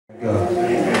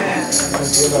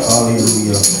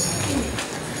Hallelujah.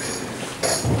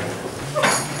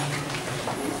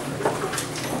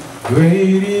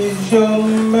 Great is your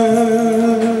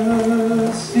mercy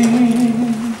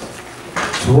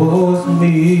towards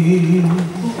me,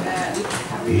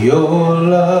 your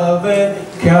love and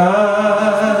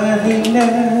kindness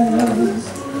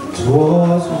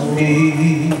towards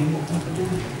me,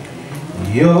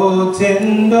 your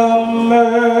tender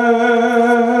mercies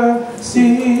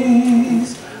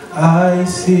I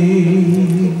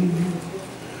see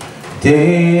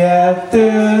day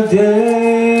after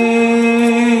day,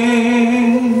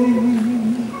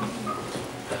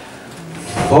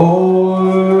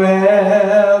 forever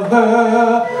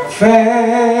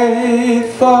faithful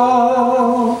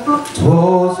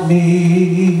towards me.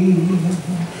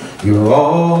 You're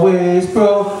always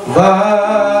providing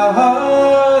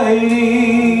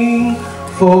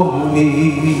for me.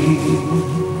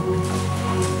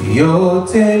 Your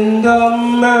tender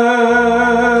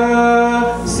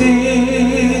mercies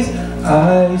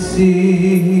I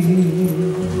see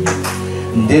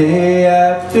day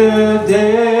after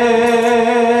day,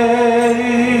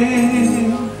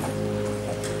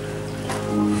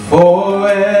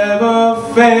 forever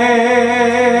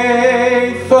faithful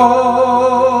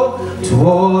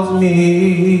towards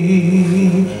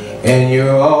me, and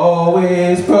you're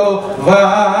always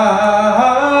providing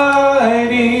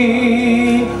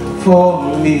for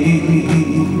me.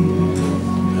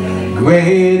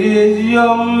 Great is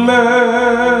your mercies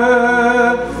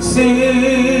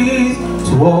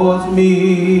towards me.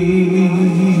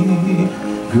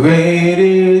 Great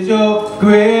is your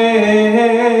grace.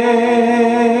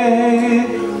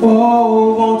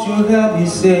 Oh, won't you help me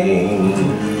sing?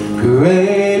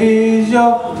 Great is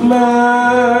your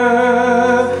mercy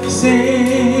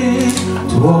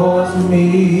towards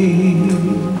me,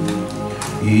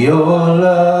 your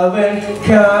love and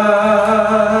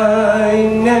kindness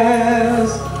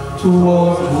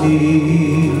towards me,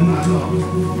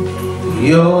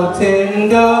 your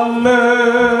tender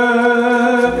mercies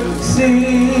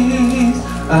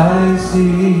I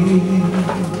see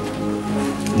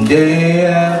day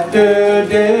after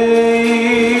day,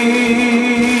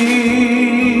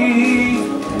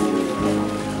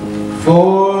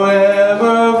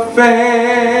 forever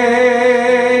faithful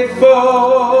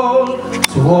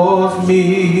towards me,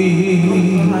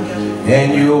 and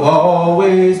you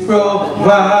always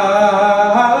providing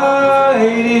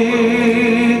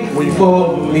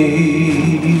for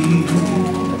me.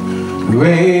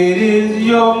 Great is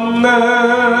your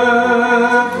mercies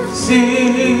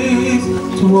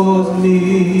towards me.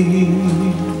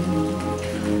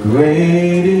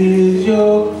 Great is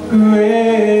your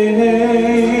grace.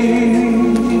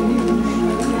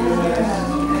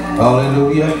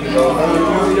 Hallelujah.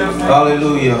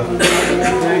 Hallelujah.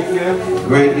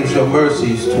 Great is your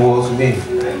mercies towards me.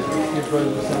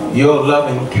 Your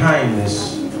loving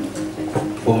kindness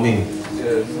for me.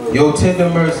 Your tender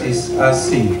mercies I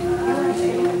see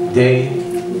day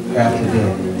after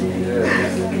day.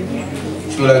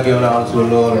 Truly I give an honor to the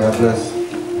Lord, and I bless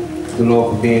the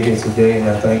Lord for being here today, and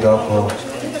I thank God for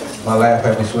my life.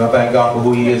 I thank God for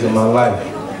who He is in my life.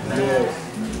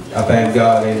 I thank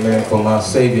God, amen, for my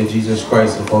Savior, Jesus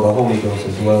Christ, and for the Holy Ghost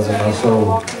as well as in my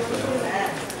soul.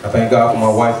 I thank God for my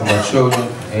wife and my children,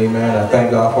 amen. I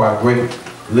thank God for our great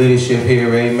leadership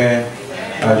here, amen.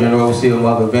 Our General Overseer,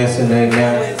 Mother Vincent,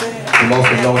 amen. The most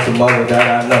anointed mother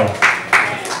that I know.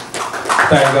 I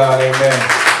thank God, amen,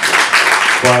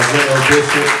 for our General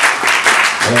Bishop,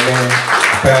 amen.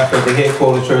 The pastor of the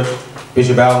headquarters church,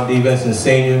 Bishop Allen D. Vincent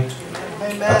Sr.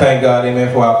 I thank God,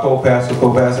 amen, for our co-pastor,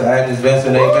 Agnes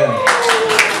Vincent, amen.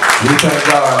 We thank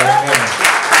God, amen,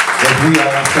 that we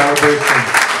are in celebration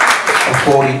of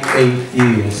 48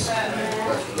 years.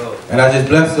 And I just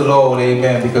bless the Lord,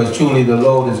 amen, because truly the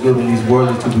Lord is good and He's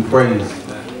worthy to be praised.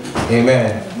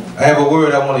 Amen. I have a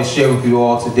word I want to share with you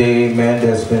all today, amen,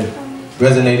 that's been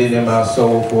resonated in my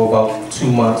soul for about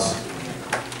 2 months.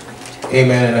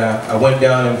 Amen. And I went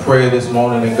down in prayer this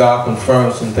morning, and God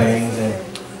confirmed some things,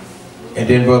 and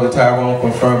then Brother Tyrone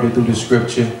confirmed it through the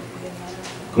scripture.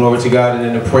 Glory to God. And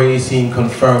then the praise team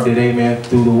confirmed it, amen,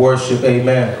 through the worship,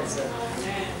 amen.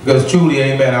 Because truly,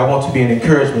 amen, I want to be an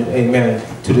encouragement, amen,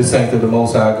 to the saints of the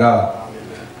Most High God.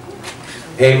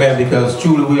 Amen. Because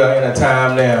truly we are in a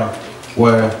time now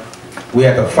where we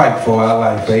have to fight for our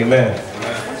life, amen.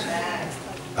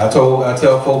 I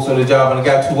tell folks on the job, and I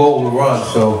got too old to run,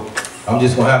 so I'm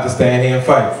just going to have to stand here and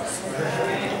fight.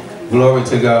 Glory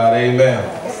to God,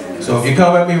 amen. So if you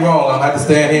come at me wrong, I'm going to have to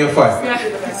stand here and fight.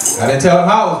 I didn't tell him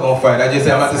how I was going to fight. I just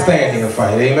said I'm going to have to stand here and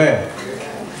fight. Amen.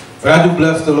 But I do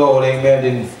bless the Lord. Amen.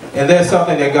 And And that's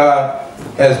something that God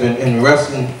has been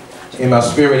wrestling in my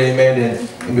spirit, amen.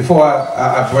 And before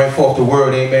I bring forth the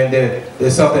word, amen,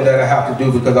 there's something that I have to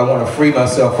do because I want to free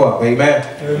myself up, amen.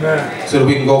 Amen. So that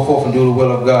we can go forth and do the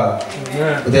will of God.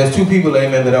 Amen. But there's two people,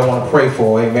 amen, that I want to pray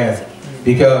for, amen.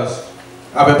 Because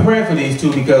I've been praying for these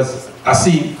two because I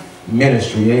see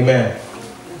ministry, amen.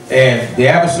 And the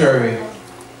adversary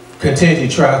continues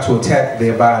to try to attack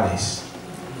their bodies.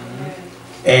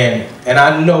 And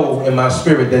I know in my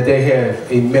spirit that they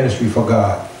have a ministry for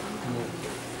God.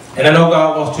 And I know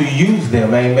God wants to use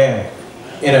them, amen,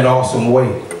 in an awesome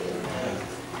way.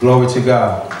 Glory to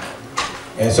God.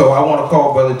 And so I want to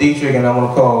call Brother Dietrich and I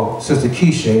want to call Sister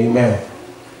Keisha, amen.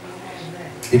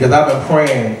 Because I've been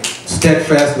praying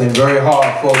steadfastly and very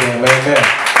hard for them, amen.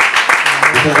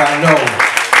 Because I know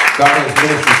God has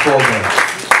ministry for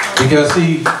them. Because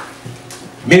see,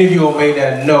 many of you may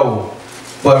not know,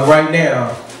 but right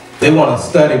now, they want to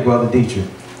study Brother Dietrich.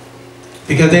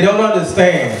 Because they don't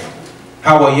understand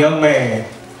how a young man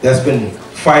that's been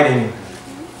fighting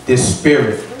this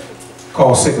spirit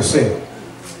called sickle cell.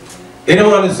 They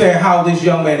don't understand how this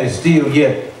young man is still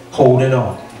yet holding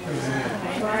on.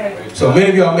 So many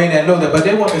of y'all may not know that, but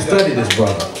they want to study this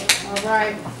brother.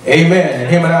 Amen. And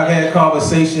him and I have had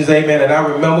conversations, amen. And I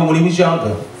remember when he was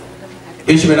younger,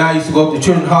 Bishop and I used to go up to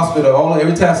Children's Hospital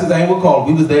every time his name would call,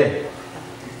 we was there.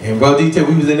 And Brother Dietrich,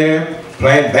 we was in there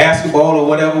playing basketball or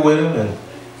whatever with him, and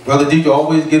Brother Dietrich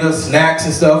always get us snacks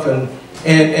and stuff.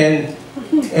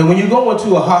 And when you go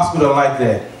into a hospital like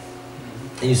that,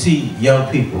 and you see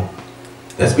young people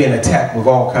that's being attacked with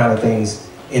all kind of things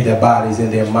in their bodies, in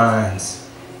their minds,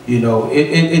 you know,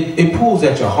 it pulls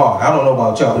at your heart. I don't know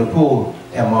about y'all, but it pulls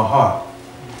at my heart.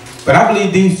 But I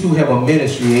believe these two have a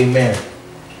ministry, amen.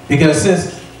 Because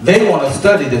since they want to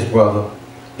study this brother,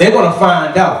 they're going to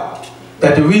find out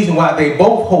that the reason why they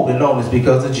both holding on is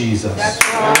because of Jesus. That's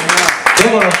right. They're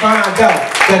going to find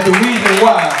out that the reason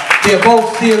why they're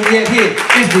both still yet here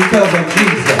is because of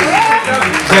Jesus.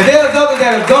 Now there's others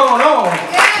that have gone on,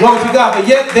 glory to God, but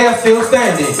yet they're still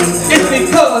standing. It's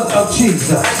because of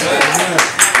Jesus.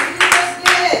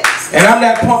 And I'm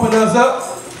not pumping us up,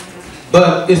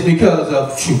 but it's because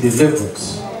of true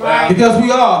deliverance. Because we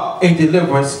are a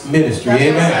deliverance ministry.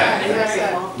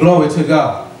 Amen. Glory to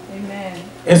God.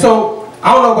 And so,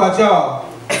 I don't know about y'all,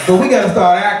 but we got to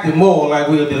start acting more like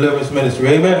we're a deliverance ministry.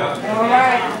 Amen. All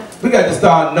right. We got to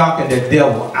start knocking the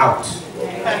devil out.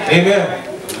 Amen.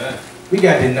 We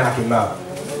got to knock him out.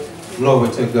 Glory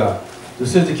to God. So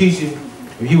Sister Keisha,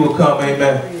 if you will come,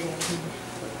 amen.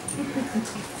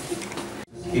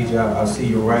 Keisha, I see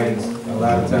your writings a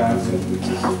lot of times,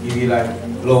 and you be like,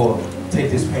 Lord,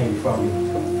 take this pain from me.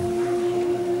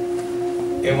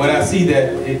 And when I see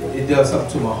that, it does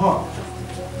something to my heart.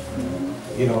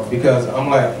 You know, because I'm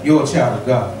like, you're a child of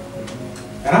God.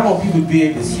 And I want people to be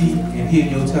able to see and hear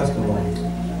your testimony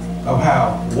of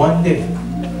how one day,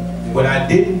 when I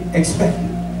didn't expect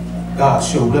it, God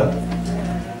showed up.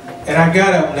 And I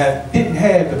got up and I didn't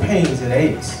have the pains and the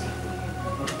aches.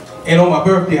 And on my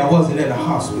birthday, I wasn't in the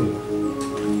hospital.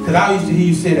 Because I used to hear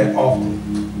you say that often.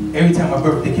 Every time my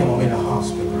birthday came, I'm in the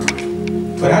hospital.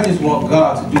 But I just want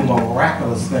God to do a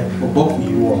miraculous thing for both of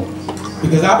you all.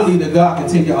 Because I believe that God can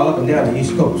take y'all up and down the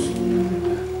East Coast.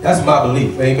 That's my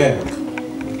belief,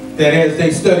 amen. That as they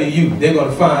study you, they're going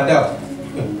to find out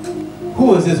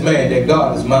who is this man that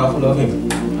God is mindful of him.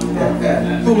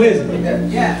 Who is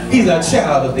it? He's a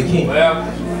child of the King.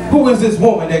 Who is this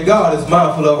woman that God is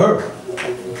mindful of her?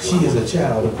 She is a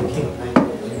child of the King.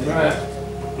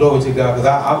 Glory to God. Because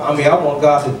I want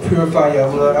God to purify your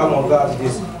blood. I want God to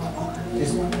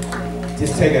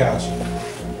just take it out you.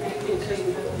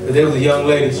 There was a young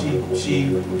lady,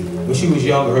 when she was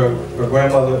younger, her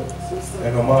grandmother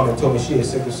and her mom had told me she had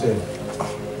sickle cell.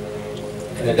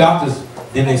 And the doctors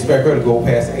didn't expect her to go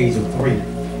past the age of 3.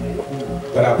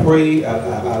 But I prayed,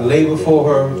 I labored for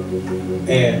her,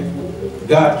 and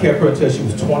God kept her until she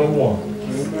was 21.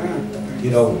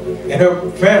 You know, and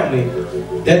her family,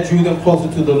 that drew them closer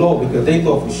to the Lord because they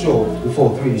thought for sure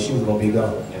before 3 that she was going to be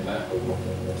gone.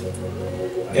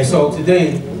 And so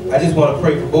today, I just want to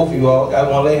pray for both of you all. I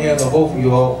want to lay hands on both of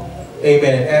you all.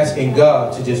 Amen. And asking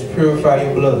God to just purify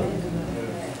your blood.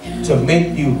 To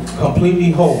make you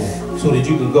completely whole so that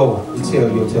you can go and tell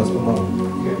your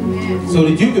testimony. So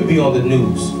that you can be on the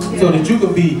news. So that you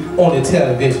can be on the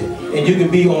television. And you can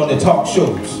be on the talk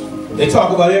shows. They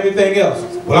talk about everything else.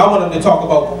 Well, I want them to talk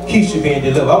about Keisha being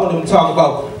delivered. I want them to talk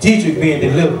about Dietrich being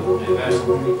delivered.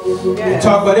 And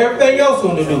talk about everything else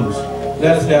on the news.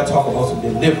 Let us now talk about some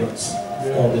deliverance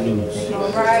on the news.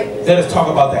 Let us talk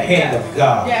about the hand of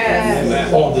God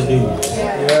on the news.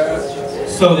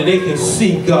 So that they can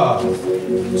see God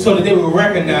so that they will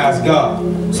recognize God,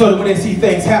 so that when they see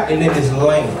things happening in this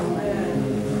land,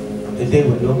 that they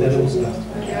would know that it was God.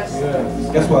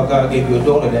 That's why God gave you a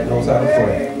daughter that knows how to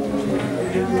pray.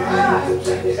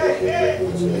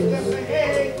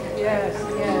 Yes,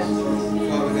 yes.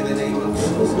 Father, in the name of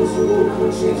Jesus.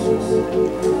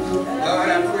 God,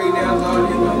 I pray now,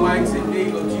 God, in the mighty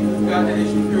name of Jesus, God, that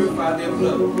as you purify their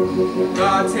blood,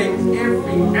 God, take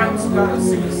every ounce, God, of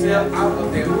sickle cell out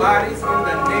of their bodies in the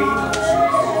name of Jesus.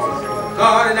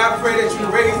 God, and I pray that you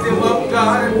raise them up,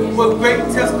 God, with great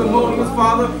testimonials,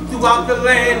 Father, throughout the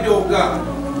land, oh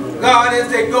God. God, as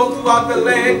they go throughout the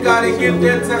land, God, and give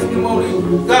their testimony,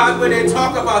 God, when they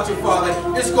talk about you, Father,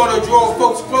 it's going to draw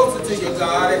folks closer to you,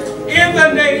 God. In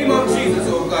the name of Jesus,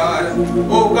 oh God.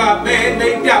 Oh God, man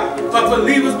may doubt, but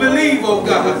believers believe, oh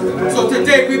God. So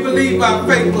today we believe by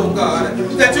faith, oh God,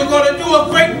 that you're going to do a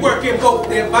great work in both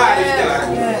their bodies,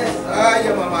 God.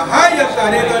 In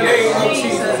the name of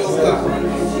Jesus, oh God.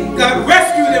 God,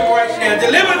 rescue them right now,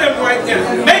 deliver them right now,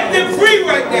 make them free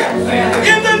right now.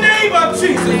 In the name of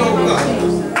Jesus, oh God.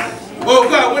 Oh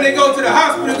God, when they go to the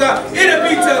hospital, God, it'll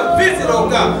be to visit, oh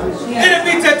God. It'll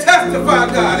be to testify,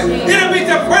 God. It'll be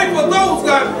to pray for those,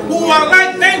 God, who are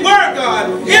like they were, God.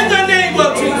 In the name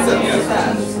of Jesus.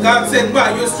 God said,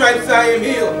 by your stripes I am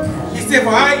healed. He said,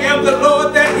 for I am the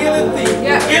Lord that healeth thee.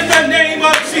 In the name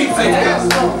of Jesus.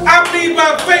 I believe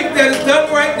by faith that it's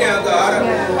done right now, God.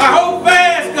 I hold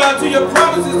fast, God, to your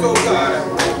promises, oh God,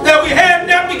 that we have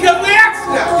not because we ask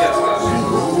not. Yes, God.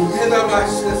 In the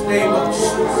matchless name of Jesus.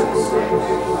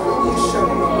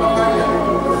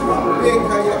 In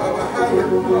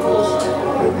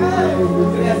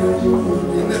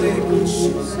the name of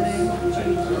Jesus.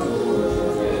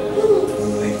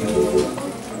 Thank you.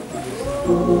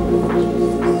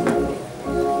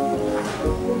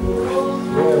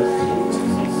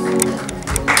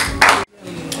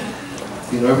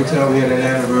 You know, every time we had an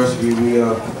anniversary, we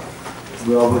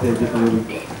all put their different little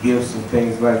gifts and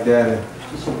things like that.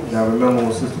 And I remember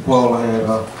when Sister Paula had,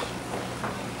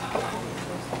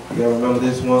 y'all remember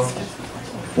this one?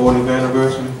 40th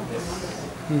anniversary?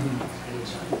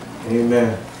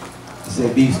 Amen. He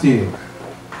said, be still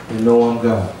and know I'm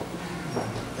God.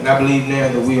 And I believe now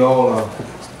that we all are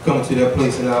coming to that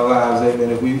place in our lives, amen.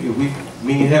 If we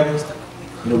mean heaven,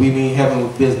 you know, we mean heaven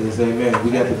with business, amen.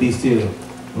 We got to be still.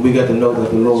 And we got to know that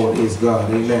the Lord is God,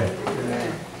 amen.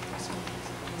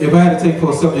 If I had to take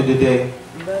for a subject today,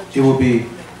 it would be,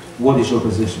 what is your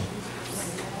position?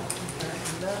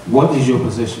 What is your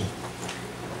position?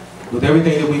 With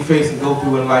everything that we face and go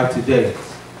through in life today,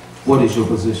 what is your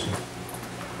position?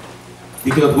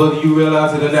 Because whether you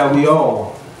realize it or not, we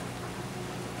all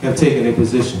have taken a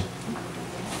position.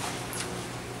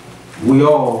 We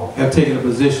all have taken a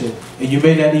position, and you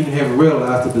may not even have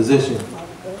realized the position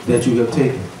that you have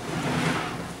taken.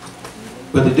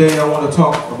 But today I want to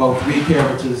talk about three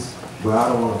characters, but I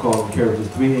don't want to call them characters,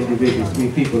 three individuals,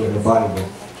 three people in the Bible.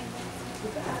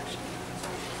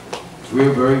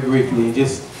 Real very briefly, and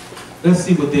just let's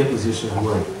see what their positions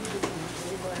were.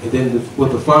 And then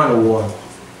with the final one,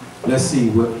 let's see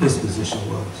what his position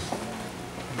was.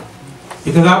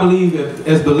 Because I believe that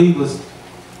as believers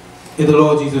in the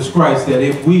Lord Jesus Christ, that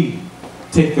if we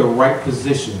take the right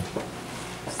position,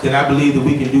 then I believe that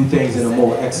we can do things in a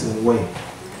more excellent way.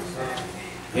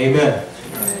 Amen.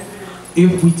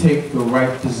 If we take the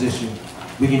right position,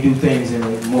 we can do things in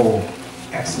a more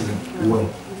excellent way.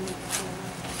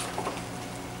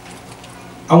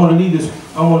 I want to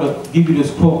give you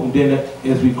this quote, and then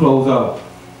as we close out,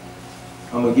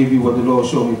 I'm going to give you what the Lord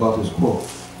showed me about this quote.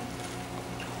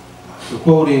 The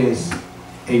quote is,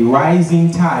 a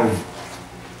rising tide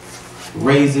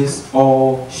raises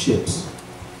all ships.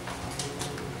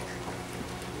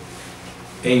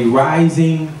 A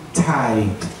rising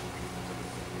tide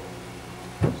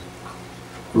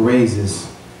raises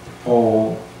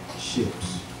all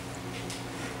ships.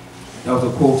 That was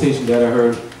a quotation that I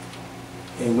heard,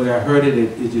 and when I heard it,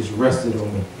 it just rested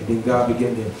on me. And then God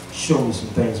began to show me some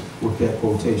things with that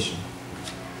quotation.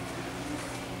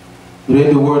 But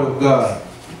in the Word of God,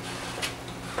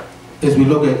 as we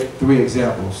look at three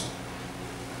examples,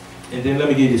 and then let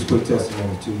me give you this quick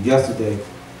testimony too. Yesterday,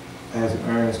 I had some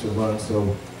errands to run,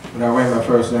 so when I ran my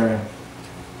first errand,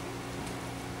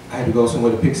 I had to go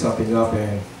somewhere to pick something up,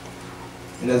 and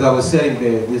as I was sitting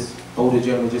there, this older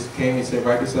gentleman just came and sat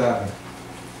right beside me.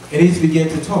 And he just began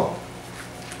to talk.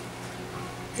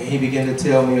 And he began to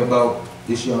tell me about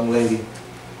this young lady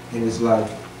in his life.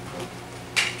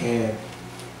 And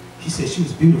he said she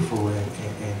was beautiful, and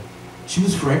she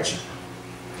was French.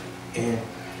 And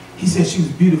he said she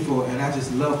was beautiful, and I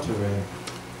just loved her.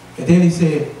 And then he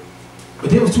said, but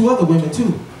there was two other women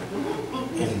too.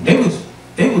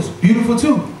 was beautiful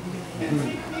too.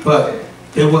 But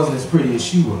it wasn't as pretty as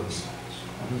she was.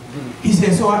 He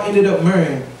said, so I ended up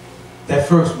marrying that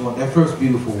first one, that first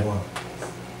beautiful one.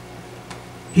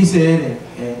 He said,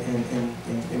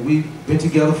 and we've been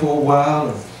together for a while,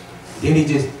 and then he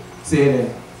just said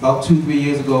that about 2-3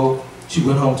 years ago, she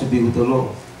went home to be with the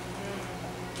Lord.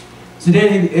 So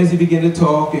then as he began to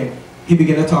talk, and he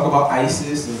began to talk about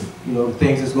ISIS and, you know, the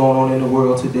things that's going on in the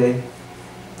world today.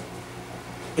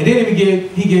 And then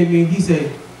he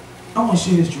said, I want to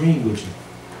share this dream with you.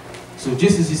 So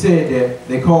just as he said that,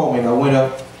 they called me and I went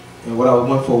up, and what I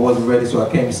went for wasn't ready, so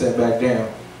I came and sat back down.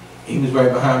 He was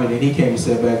right behind me, and he came and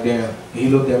sat back down. And he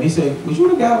looked at me, he said, was you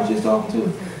the guy I was just talking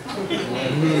to?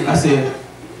 I said,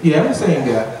 yeah, I'm the same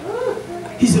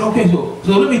guy. He said, okay,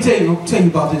 so let me tell you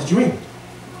about this dream.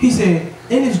 He said,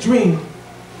 in this dream,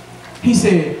 he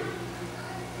said,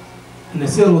 and the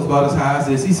ceiling was about as high as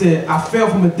this. He said, I fell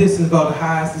from a distance about as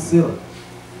high as the ceiling.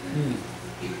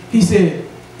 He said,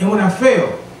 and when I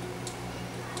fell,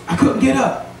 I couldn't get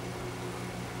up.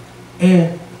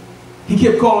 And he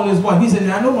kept calling his wife. He said,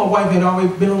 now I know my wife had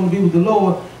already been on to be with the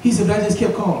Lord. He said, but I just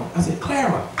kept calling. I said,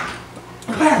 Clara,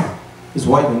 Clara. His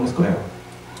wife name was Clara.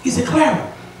 He said,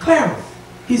 Clara, Clara.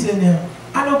 He said, now,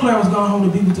 I know Clara's gone home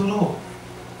to be with the Lord.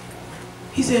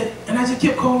 He said, and I just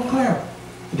kept calling Clara.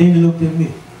 And then he looked at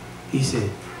me. He said,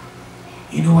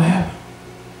 you know what happened?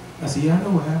 I said, yeah, I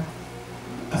know what happened.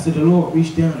 I said, the Lord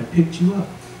reached down and picked you up.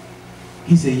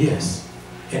 He said, yes.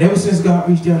 And ever since God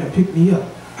reached down and picked me up,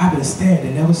 I've been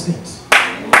standing ever since.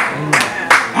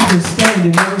 I've been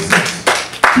standing ever since.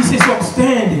 He said, so I'm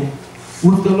standing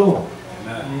with the Lord.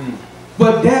 Amen.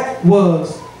 But that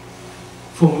was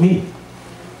for me.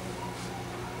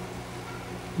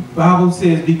 The Bible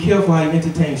says, be careful how you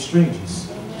entertain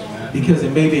strangers, because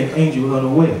it may be an angel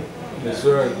unaware. That's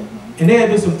right. And there have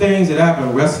been some things that I've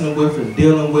been wrestling with and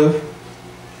dealing with,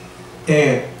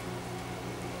 and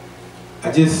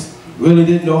I just really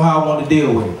didn't know how I wanted to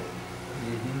deal with it.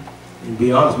 And to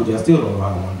be honest with you, I still don't know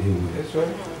how I want to deal with it. That's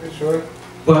right. That's right.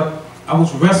 But I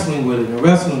was wrestling with it and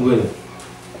wrestling with it.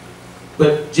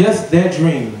 But just that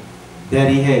dream that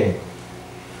he had,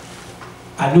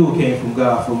 I knew it came from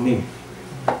God for me.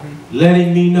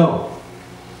 Letting me know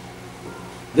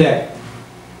that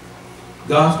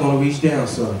God's going to reach down,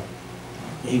 son,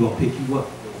 and he's going to pick you up.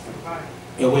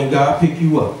 And when God pick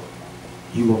you up,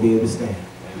 you're going to be able to stand.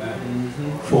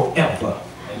 Amen. Forever.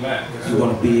 Amen. You're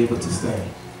going to be able to stand.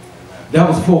 That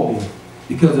was for me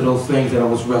because of those things that I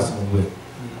was wrestling with.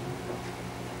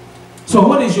 So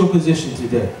what is your position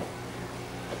today?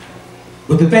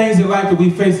 With the things in life that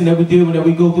we face and that we deal with, that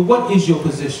we go through, what is your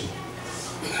position?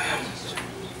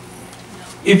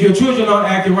 If your children aren't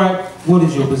acting right, what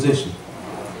is your position?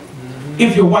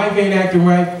 If your wife ain't acting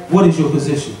right, what is your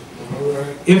position?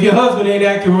 If your husband ain't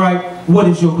acting right, what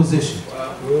is your position?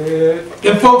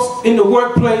 If folks in the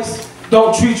workplace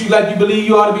don't treat you like you believe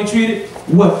you ought to be treated,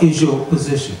 what is your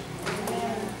position?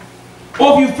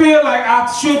 Or if you feel like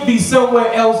I should be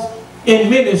somewhere else in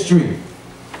ministry,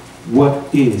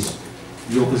 what is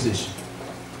your position?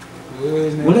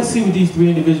 Well, let's see what these three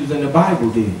individuals in the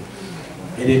Bible did.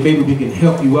 And then maybe we can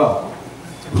help you out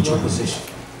with your position.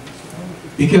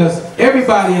 Because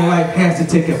everybody in life has to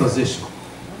take a position.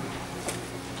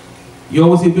 You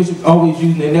always hear Bishop always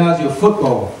using the analogy of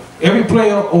football. Every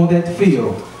player on that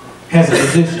field has a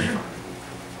position.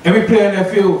 Every player in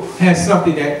that field has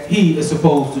something that he is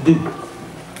supposed to do.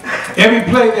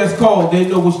 Every play that's called, they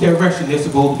know which direction they're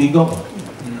supposed to be going.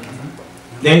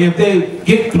 Now, if they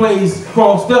get plays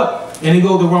crossed up and they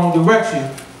go the wrong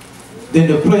direction, then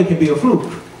the play can be a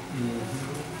fluke.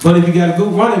 But if you got a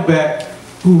good running back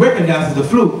who recognizes the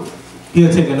fluke,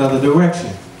 he'll take another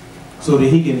direction so that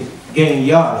he can gain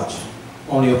yardage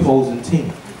on the opposing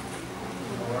team.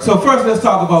 So first, let's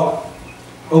talk about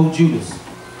old Judas.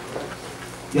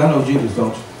 Y'all know Judas,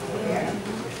 don't you?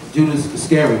 Judas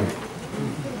Iscariot.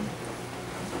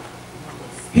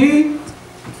 He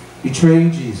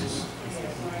betrayed Jesus.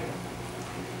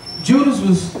 Judas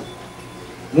was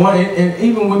one, and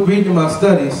even with reading my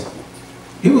studies,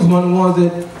 he was one of the ones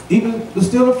that even was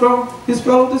stealing from his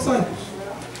fellow disciples.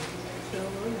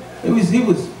 He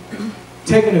was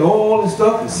taking the oil and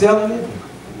stuff and selling it.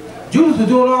 Judas was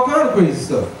doing all kinds of crazy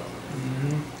stuff.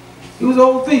 He was an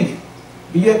old thief,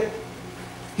 but yet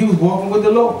he was walking with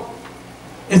the Lord.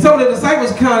 And some of the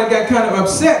disciples got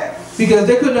upset because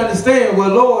they couldn't understand, well,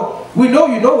 Lord, we know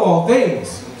you know all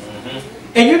things.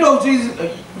 And you know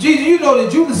Jesus, you know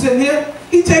that Judas sitting here,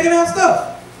 he's taking our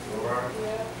stuff.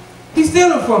 He's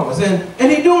stealing from us,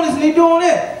 and he's doing this and he's doing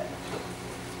that.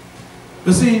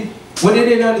 But see, what they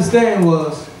didn't understand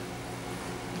was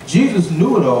Jesus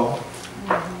knew it all,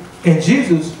 And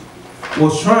Jesus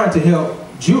was trying to help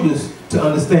Judas to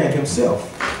understand himself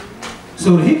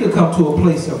so that he could come to a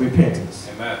place of repentance.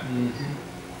 Amen.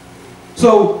 Mm-hmm.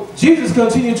 So Jesus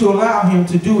continued to allow him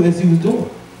to do as he was doing.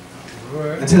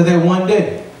 Right. Until that one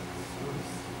day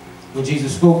when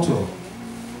Jesus spoke to him.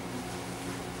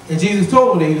 And Jesus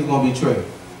told him that he was going to betray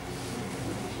him.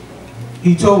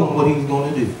 He told him what he was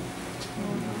going to do.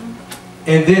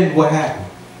 And then what happened?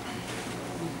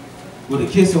 With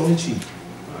a kiss on the cheek.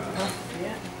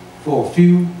 For a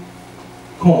few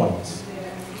coins.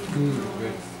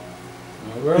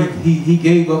 All right. He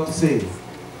gave up the Savior.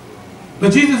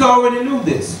 But Jesus already knew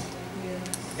this.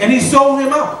 And he sold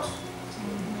him out.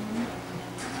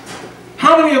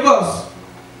 How many of us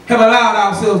have allowed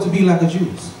ourselves to be like a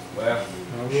Judas? Well,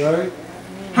 All right.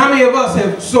 How many of us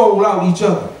have sold out each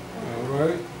other? All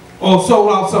right. Or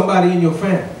sold out somebody in your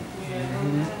family?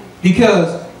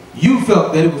 Because you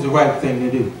felt that it was the right thing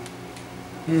to do.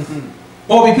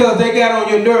 Or because they got on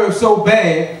your nerves so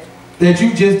bad that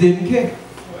you just didn't care.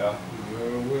 well,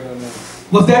 Well, now.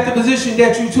 Was that the position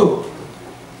that you took?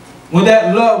 When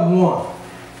that loved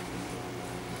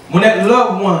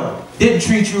one didn't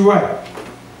treat you right.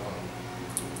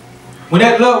 When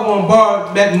that loved one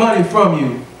borrowed that money from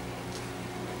you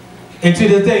and to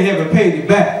this day haven't paid it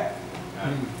back.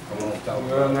 come on, talk.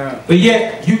 Well, now. But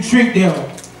yet you treat them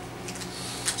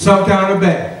some kind of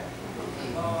bad.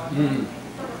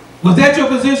 Was that your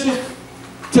position?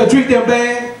 To treat them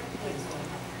bad?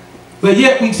 But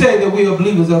yet we say that we are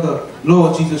believers of the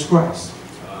Lord Jesus Christ.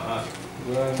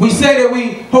 Well, We say that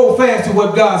we hold fast to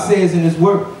what God says in his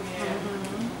word.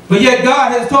 But yet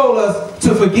God has told us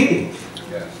to forgive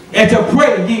Yes. and to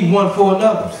pray ye one for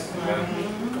another.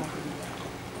 Amen.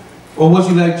 Or was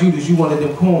you like Judas? You wanted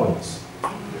them coins.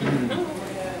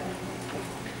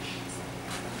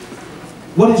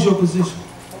 What is your position?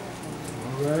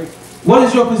 all right. What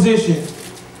is your position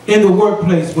in the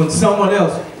workplace when someone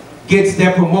else gets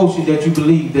that promotion that you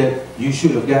believe that you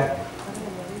should have gotten?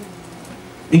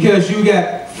 Because you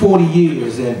got 40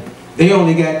 years and they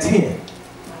only got 10.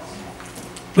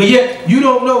 But yet you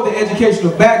don't know the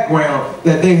educational background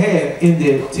that they had in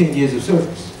their 10 years of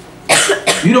service.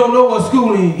 You don't know what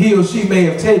schooling he or she may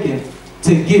have taken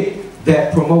to get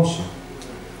that promotion.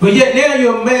 But yet now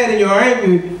you're mad and you're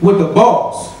angry with the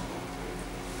boss.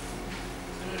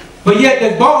 But yet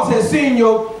the boss has seen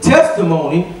your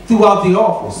testimony throughout the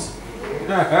office,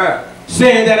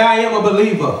 saying that I am a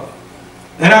believer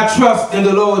and I trust in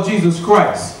the Lord Jesus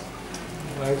Christ.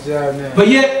 Nice job now. But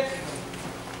yet,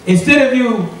 instead of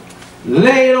you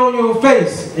laying on your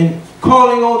face and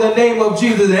calling on the name of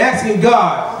Jesus and asking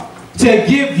God to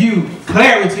give you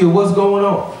clarity of what's going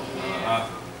on,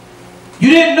 you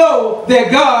didn't know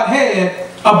that God had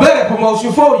a better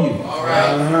promotion for you.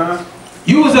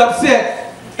 You was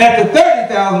upset at the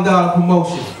 $30,000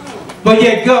 promotion, but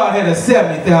yet God had a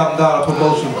 $70,000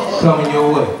 promotion coming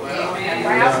your way.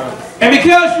 And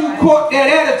because you caught that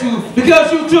attitude,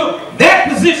 because you took that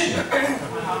position,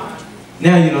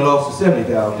 now you done lost the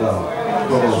 $70,000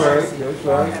 promotion. That's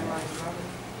right. That's right.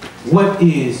 What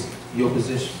is your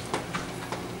position?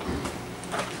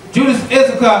 Judas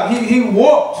Iscariot, he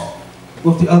walked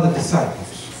with the other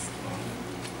disciples.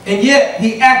 And yet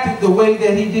he acted the way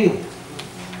that he did.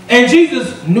 And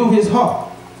Jesus knew his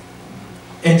heart.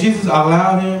 And Jesus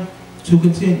allowed him to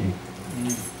continue.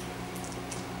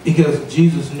 Because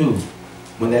Jesus knew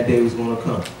when that day was going to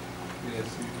come.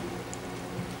 Yes.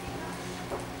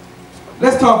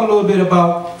 Let's talk a little bit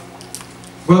about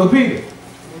Brother Peter.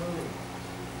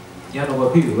 Y'all know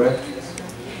about Peter, right?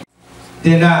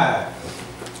 Denied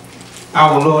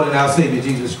our Lord and our Savior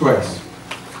Jesus Christ.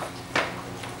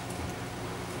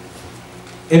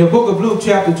 In the book of Luke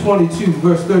chapter 22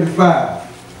 verse 35,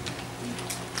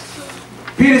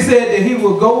 Peter said that he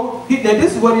will go, now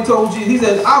this is what he told Jesus. He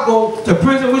said, I'll go to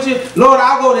prison with you. Lord,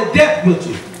 I'll go to death with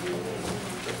you.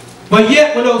 But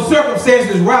yet when those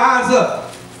circumstances rise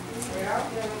up,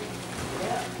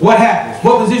 what happens?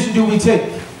 What position do we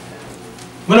take?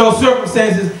 When those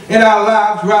circumstances in our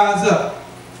lives rise up,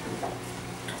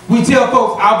 we tell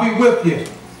folks, I'll be with you.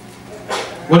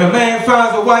 When a man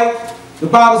finds a wife, the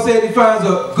Bible said he finds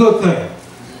a good thing.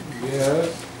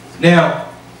 Yes. Now,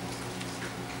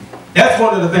 that's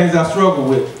one of the things I struggle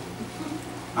with.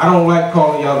 I don't like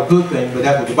calling y'all a good thing, but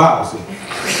that's what the Bible said.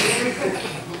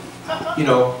 You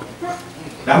know,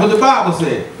 that's what the Bible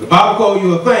said. The Bible calls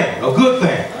you a thing, a good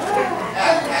thing.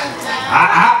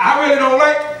 I really don't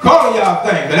like calling y'all a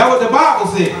thing, but that's what the Bible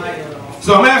said.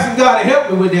 So I'm asking God to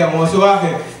help me with that one so I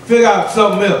can figure out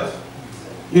something else.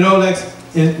 You know, like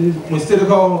instead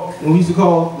of when we used to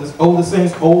call the older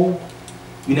saints old,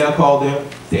 we now call them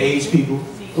the aged people.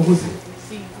 What was it?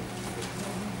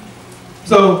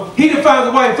 So he defines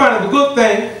a wife finding the good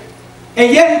thing,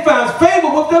 and yet he finds favor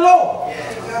with the Lord.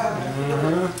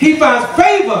 He finds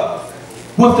favor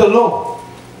with the Lord.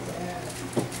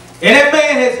 And that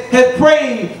man has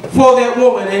prayed for that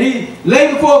woman, and he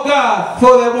laid before God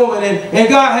for that woman, and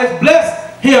God has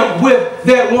blessed him with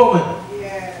that woman.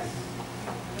 Yes.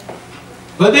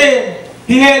 But then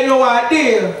he had no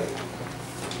idea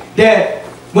that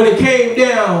when it came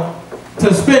down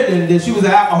to spending, that she was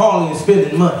an alcoholic and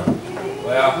spending money.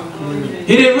 Well,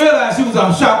 he didn't realize she was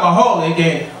a shopaholic,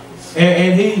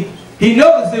 and he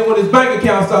noticed it when his bank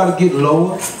account started getting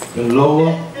lower and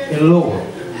lower and lower.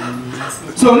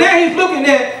 So now he's looking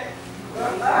at,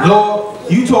 Lord,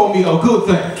 you told me a good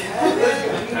thing.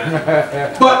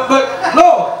 But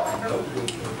Lord,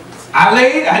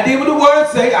 I did what the word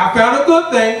say, I found a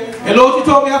good thing, and Lord, you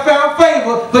told me I found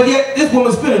favor, but yet this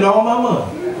woman's spending all my money.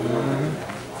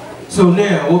 So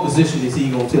now, what position is he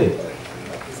going to take?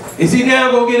 Is he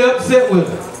now going to get upset with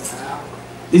her?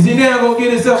 Is he now going to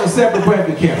get himself a separate bank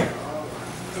account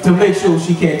to make sure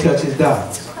she can't touch his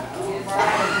dollars?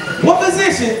 What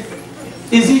position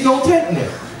is he going to take now?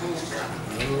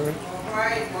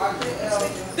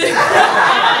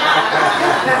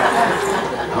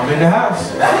 I'm in the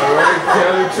house.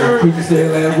 Tell the truth. Preacher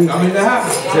said last week, I'm in the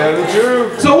house. Tell the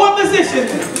truth. So what position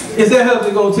is that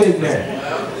husband going to take now?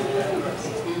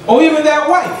 Or even that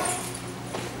wife?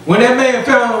 When that man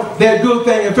found that good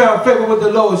thing and found favor with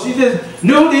the Lord, she just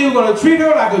knew that he was going to treat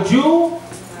her like a jewel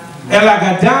and like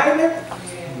a diamond.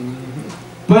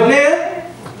 But now,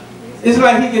 it's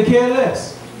like he could care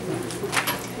less.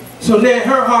 So now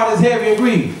her heart is heavy and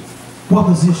grieved. What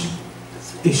position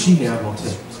is she now going to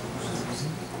take?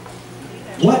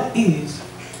 What is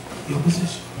your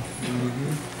position?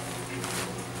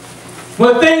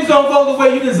 When things don't go the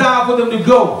way you desire for them to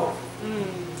go,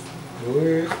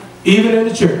 even in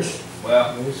the church,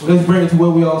 well, let's bring it to where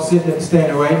we all sitting and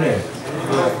standing right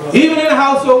now. Even in the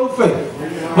household of faith,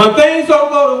 when things don't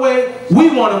go the way we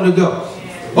want them to go,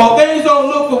 or things don't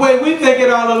look the way we think it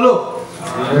ought to look,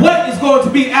 what is going to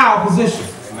be our position?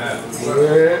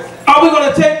 Are we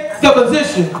going to take the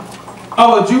position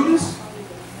of a Judas?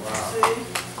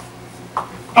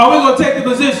 Are we going to take the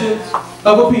position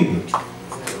of a Peter?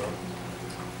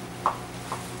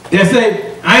 They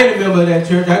say, I ain't a member of that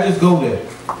church, I just go there.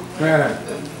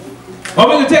 Or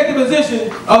we can take the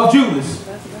position of Judas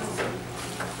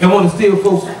and want to steal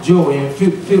folks' joy and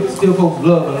steal folks'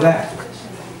 love and laughter.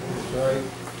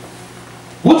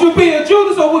 Would you be a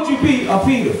Judas or would you be a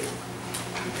Peter?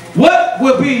 What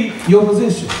will be your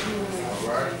position?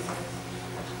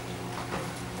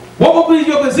 What will be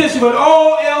your position when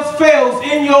all else fails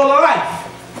in your life?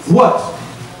 What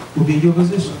will be your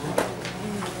position?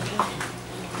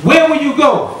 Where will you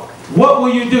go? What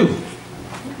will you do?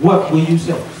 What will you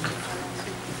say?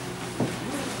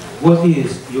 What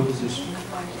is your position?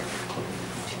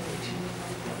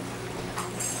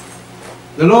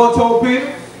 The Lord told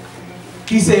Peter,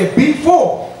 he said,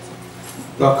 before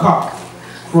the cock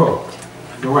crowed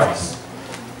thrice,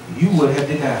 you would have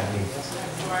denied me.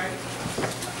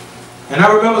 And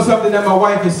I remember something that my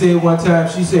wife had said one time.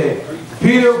 She said,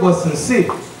 Peter was sincere,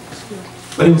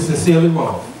 but he was sincerely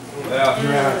wrong.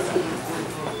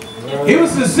 He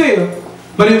was sincere,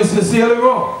 but he was sincerely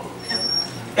wrong.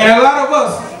 And a lot of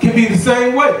us can be the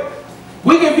same way.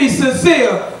 We can be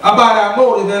sincere about our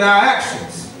motive and our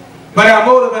actions, but our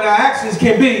motive and our actions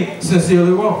can be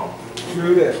sincerely wrong.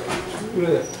 True that. True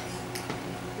that.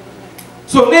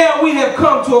 So now we have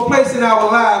come to a place in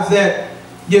our lives that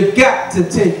you've got to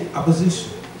take a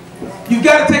position. You've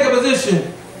got to take a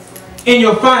position in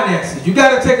your finances. You've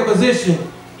got to take a position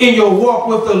in your walk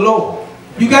with the Lord.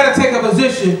 You got to take a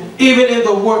position even in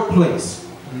the workplace.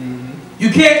 You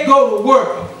can't go to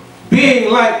work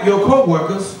being like your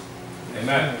co-workers.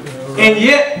 Amen. And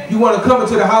yet you want to come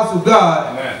into the house of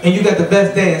God. Amen. And you got the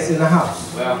best dance in the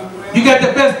house. Wow. You got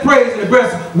the best praise and the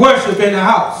best worship in the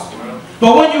house.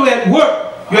 But when you're at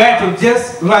work, you're acting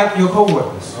just like your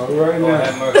co-workers. All right now.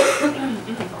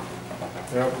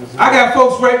 I got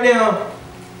folks right now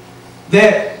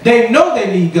that they know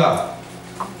they need God.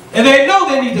 And they know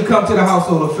they need to come to the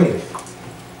household of faith.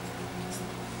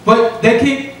 But they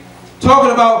keep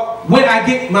talking about when I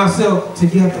get myself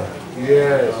together.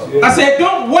 Yes, yes. I said,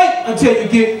 don't wait until you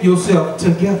get yourself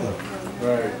together.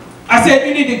 Right. I said,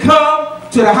 you need to come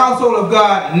to the household of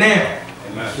God now.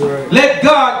 Right. Let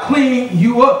God clean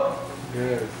you up.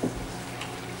 Yes.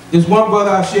 There's one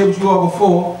brother I shared with you all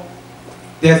before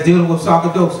that's dealing with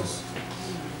sarcoidosis.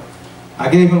 I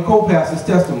gave him co-pastor's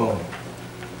testimony.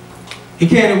 He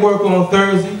came to work on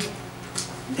Thursday,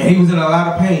 and he was in a lot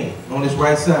of pain on his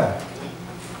right side.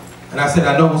 And I said,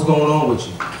 I know what's going on with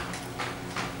you.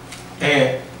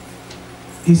 And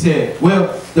he said,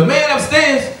 well, the man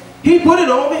upstairs, he put it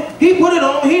on me. He put it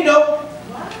on me. He know.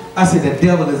 I said, the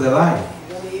devil is a liar.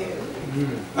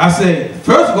 I said,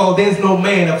 first of all, there's no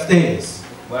man upstairs.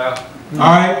 Wow. All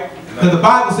right? Because the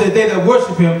Bible said they that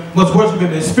worship him must worship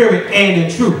him in spirit and in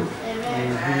truth.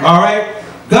 All right?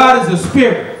 God is a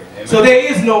spirit. Amen. So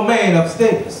there is no man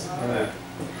upstairs. Amen.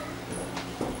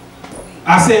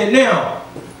 I said, now,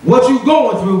 what you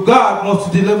going through, God wants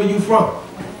to deliver you from.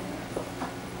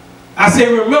 I said,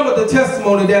 remember the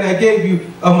testimony that I gave you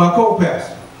of my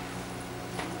co-pastor.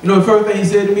 You know the first thing he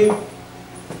said to me?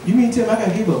 You mean tell me I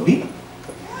got to give up meat?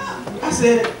 I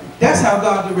said, that's how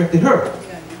God directed her.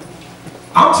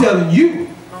 I'm telling you,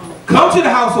 come to the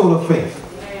household of faith.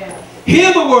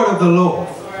 Hear the word of the Lord.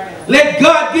 Let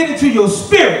God get into your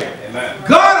spirit. Amen.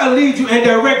 God will lead you and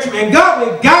direct you, and God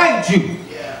will guide you.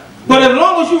 But as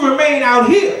long as you remain out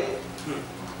here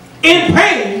in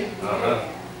pain,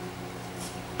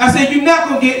 I said, you're not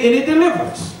going to get any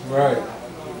deliverance. Right.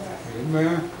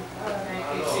 Amen.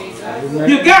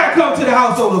 You got to come to the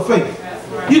household of faith.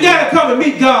 You got to come and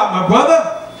meet God, my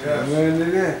brother.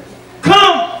 Amen.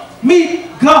 Come meet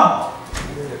God.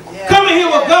 Come and hear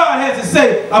what God has to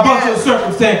say about your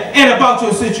circumstance and about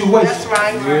your situation. That's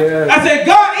right. I said,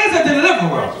 God is a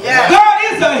deliverer. God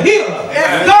is a healer.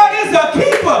 God is a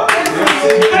keeper.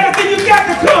 And I said, you got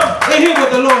to come and hear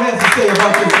what the Lord has to say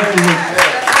about your situation.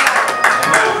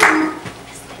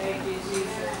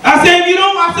 I said, if you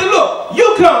don't, I said, look,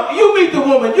 you come, you meet the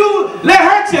woman, you let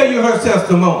her tell you her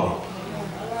testimony.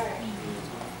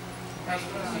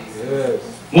 Yes.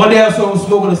 One day I saw him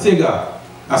smoking a cigar.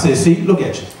 I said, see, look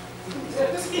at you.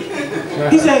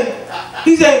 He said,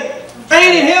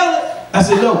 ain't it healing? I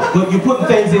said, no, but you're putting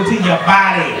things into your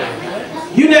body.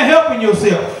 You're not helping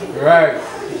yourself. Right.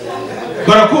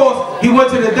 But of course, he went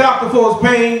to the doctor for his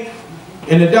pain,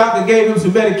 and the doctor gave him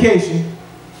some medication,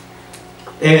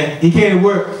 and he came to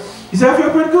work. He said, I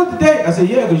feel pretty good today. I said,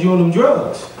 yeah, because you're on them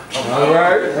drugs. All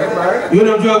right. That's right. You're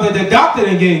on them drugs that the doctor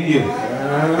done gave you.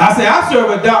 I said, I serve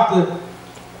a doctor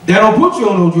that don't put you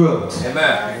on those drugs.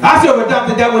 Amen. I serve a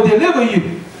doctor that will deliver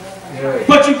you.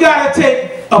 But you got to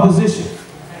take a position.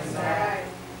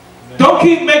 Don't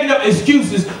keep making up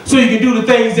excuses so you can do the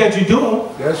things that you're doing.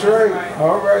 That's right.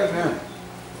 All right now.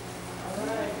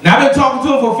 Now, I've been talking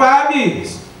to him for 5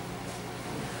 years.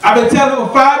 I've been telling him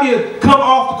for 5 years, come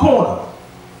off the corner.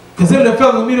 Because him and the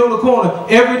fellas meet on the corner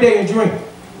every day and drink.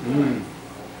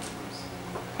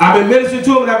 I've been ministering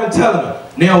to him and I've been telling him.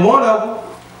 Now, one of them,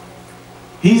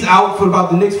 he's out for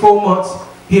about the next 4 months.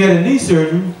 He had a knee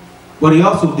surgery, but he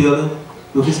also dealing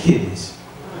with his kidneys.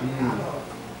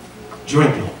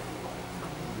 Drinking.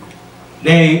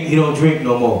 Now he don't drink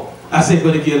no more. I said,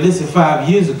 but if you listened 5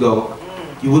 years ago,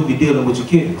 you wouldn't be dealing with your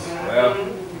kidneys.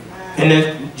 And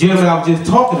that gentleman I was just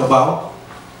talking about,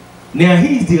 now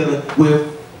he's dealing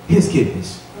with his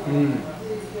kidneys.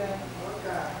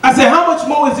 I said, how much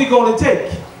more is it going to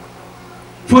take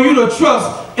for you to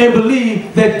trust and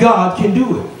believe that God can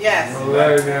do it? Yes. All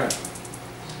right now.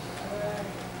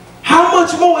 How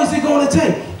much more is it going to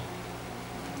take?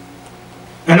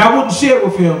 And I wouldn't share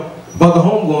with him about the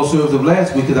homegoing service of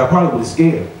last week because I probably would have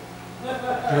scared him.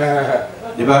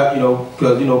 If I,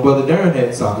 because, Brother Darren had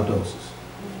sarcoidosis.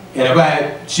 And if I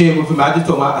had shared with him, I just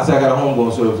told him, I said, I got a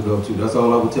homegoing service to go to. That's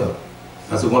all I would tell him.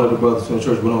 I said, one of the brothers from the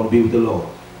church went on to be with the Lord.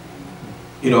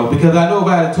 Because I know if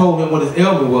I had told him what his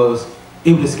ailment was,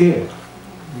 it would have scared him.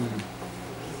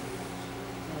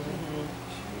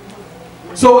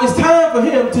 So it's time for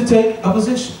him to take a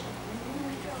position.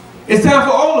 It's time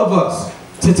for all of us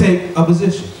to take a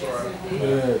position.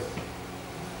 Yes.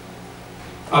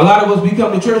 A lot of us, we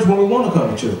come to church when we want to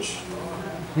come to church.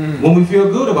 When we feel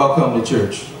good about coming to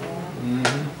church. And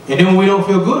then when we don't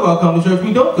feel good about coming to church,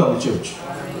 we don't come to church.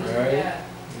 Right.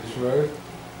 That's right.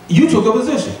 You took a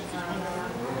position.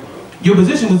 Your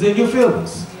position was in your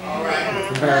feelings.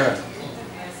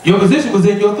 Your position was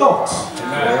in your thoughts.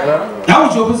 That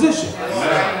was your position.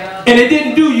 And it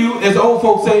didn't do you, as old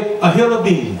folks say, a hill of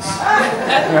beans.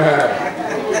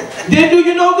 Didn't do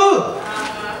you no good.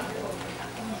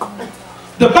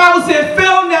 The Bible said,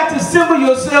 fail not to assemble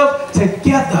yourself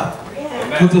together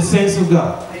with the saints of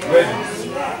God.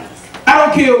 I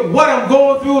don't care what I'm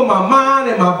going through in my mind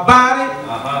and my body.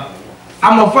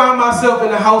 I'm going to find myself in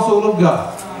the household of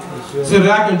God so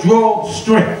that I can draw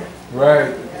strength.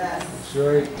 Right. That's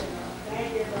right.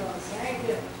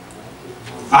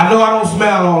 I know I don't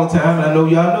smile all the time, and I know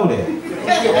y'all know that.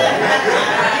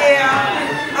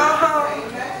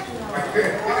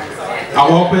 I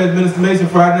walked past Minister Mason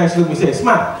Friday night, she looked at me and said,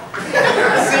 smile.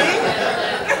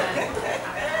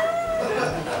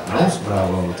 I don't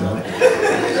smile all the time.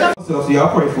 stuff, so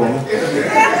y'all pray for me.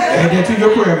 Add that to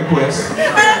your prayer request.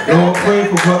 Lord, pray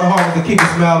for Brother Hawkins to keep a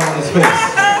smile on his face.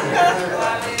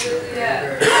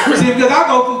 See, because I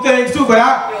go through things too, but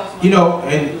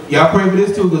and y'all pray for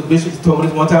this too, because Bishop told me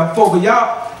this one time before, but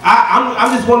y'all,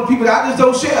 I'm just one of the people that I just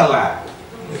don't share a lot.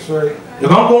 That's right.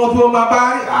 If I'm going through in my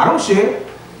body, I don't share.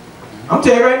 I'm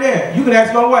telling you right now, you can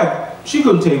ask my wife. She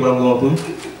couldn't tell you what I'm going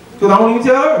through, because I won't even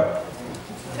tell her.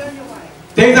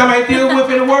 Things I might deal with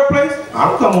in the workplace, I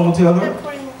don't come home and tell her.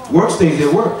 Work stays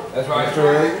at work. That's right. That's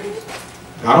right.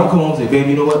 I don't come home and say,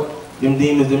 baby, you know what? Them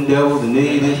demons, them devils, and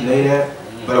they this and they that.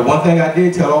 But the one thing I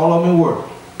did tell all of them in work,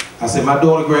 I said, my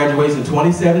daughter graduates in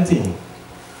 2017.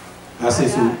 I said,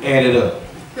 so add it up.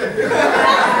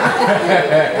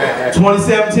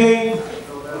 2017,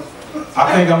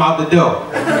 I think I'm out the door.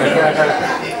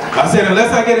 I said,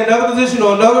 unless I get another position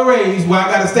or another raise where I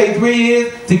got to stay 3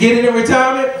 years to get it in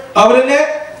retirement, other than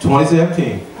that,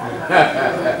 2017.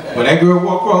 When that girl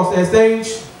walked across that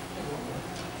stage,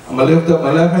 I'm going to lift up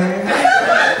my left hand,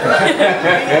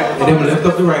 and then I'm going to lift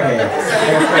up the right hand.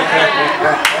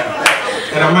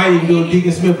 And I might even do a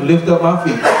Deacon Smith and lift up my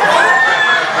feet.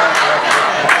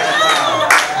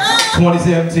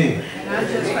 2017.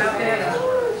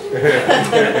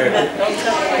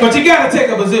 But you got to take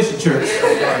a position, church.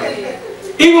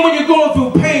 Even when you're going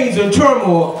through pains and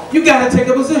turmoil, you got to take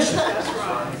a position.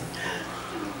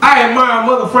 I admire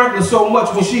Mother Franklin so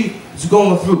much when she's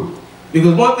going through.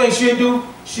 Because one thing she'll do,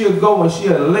 she'll go and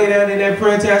she'll lay down in that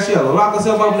prayer time, she'll lock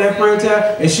herself up in that prayer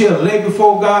time, and she'll lay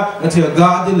before God until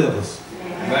God delivers.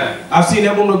 Amen. I've seen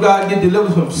that woman of God get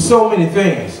delivered from so many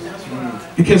things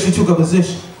because she took a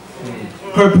position.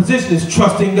 Her position is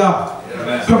trusting God.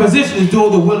 Her position is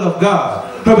doing the will of God.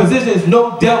 Her position is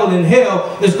no devil in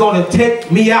hell is going to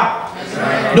take me out.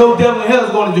 No devil in hell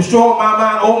is going to destroy my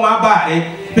mind or my body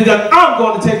because I'm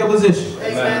going to take a position.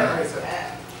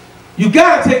 You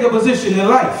got to take a position in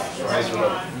life.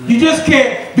 You just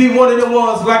can't be one of the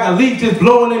ones like a leaf just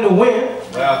blowing in the wind.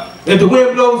 If the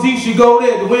wind blows east, you go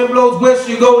there. If the wind blows west,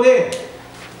 you go there.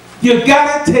 You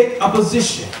got to take a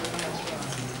position.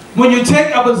 When you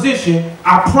take a position,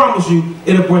 I promise you,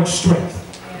 it'll bring strength.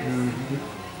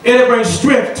 It'll bring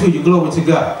strength to you, glory to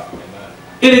God.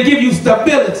 It'll give you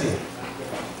stability.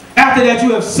 After that,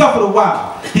 you have suffered a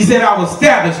while. He said, I will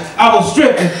establish, I will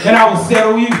strengthen, and I will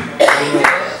settle you.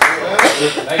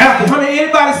 After,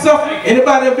 anybody suffer?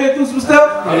 Anybody have been through some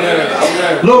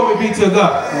stuff? Glory be to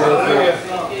God.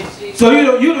 So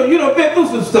you done been through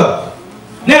some stuff.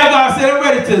 Now God said, I'm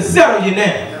ready to settle you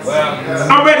now.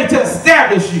 I'm ready to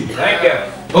establish you. Thank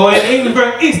you. Or in English,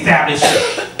 establish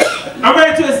you. I'm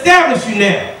ready to establish you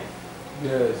now.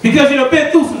 Because you done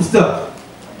been through some stuff.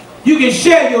 You can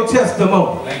share your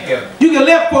testimony. Thank you. You can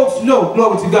let folks know,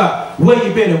 glory to God, where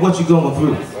you've been and what you're going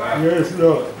through. Yes,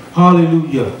 Lord.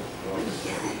 Hallelujah.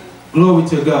 Glory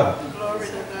to God.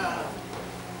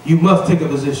 You must take a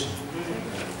position.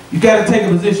 You got to take a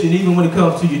position even when it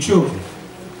comes to your children.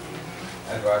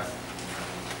 That's right.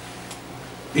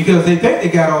 Because they think they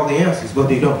got all the answers, but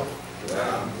they don't.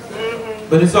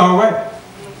 But it's all right.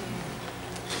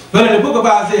 But in the book of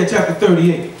Isaiah chapter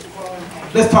 38,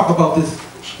 let's talk about this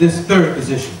third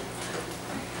position.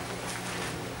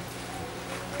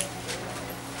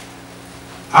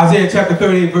 Isaiah chapter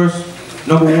 38 verse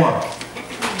number 1.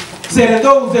 Said, in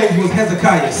those days was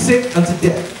Hezekiah sick unto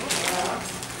death.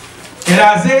 And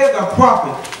Isaiah the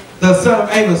prophet, the son of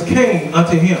Amos, came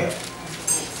unto him,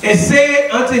 and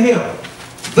said unto him,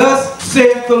 thus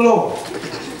saith the Lord,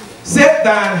 set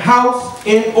thine house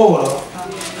in order,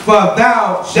 for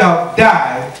thou shalt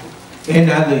die and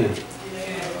not live.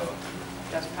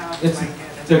 Let's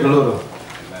take a little.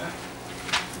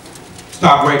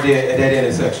 Stop right there at that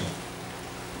intersection.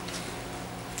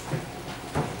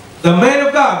 The man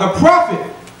of God, the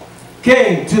prophet,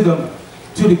 came to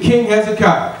the king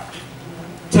Hezekiah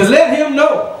to let him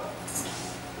know,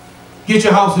 get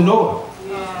your house in order,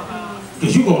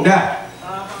 because you're going to die.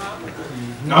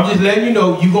 I'm just letting you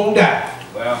know, you're going to die.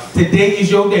 Today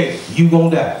is your day. You're going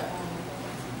to die.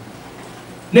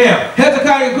 Now,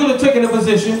 Hezekiah could have taken a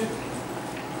position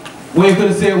where he could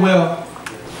have said, well,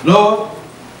 Lord,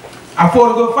 I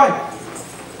fought a good fight.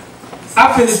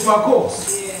 I finished my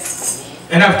course.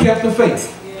 And I've kept the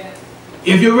faith.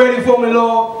 If you're ready for me,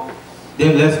 Lord,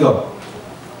 then let's go.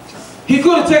 He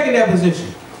could have taken that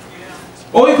position.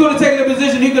 Or he could have taken the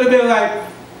position, he could have been like,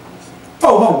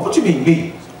 oh, what you mean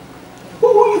me? Who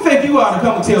you think you are to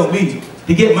come and tell me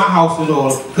to get my house in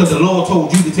order because the Lord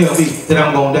told you to tell me that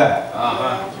I'm going to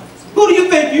die? Who do you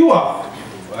think you are?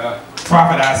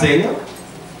 Prophet Isaiah,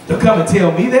 to come and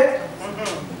tell me that?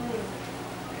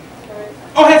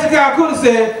 Or Hezekiah could have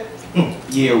said,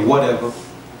 yeah, whatever.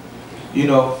 You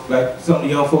know, like some of the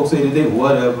young folks say today,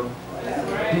 whatever.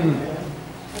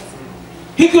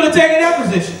 He could have taken that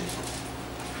position.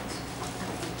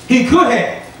 He could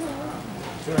have.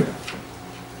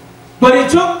 But he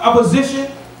took a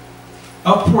position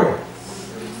of prayer.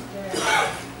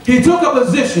 He took a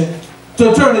position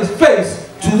to turn his face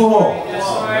to the wall.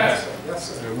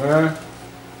 Amen.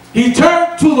 He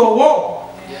turned to the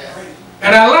wall.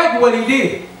 And I like what he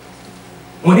did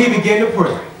when he began to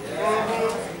pray.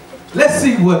 Let's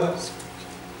see what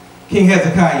King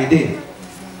Hezekiah did.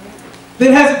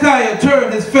 Then Hezekiah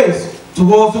turned his face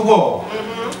towards the wall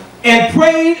and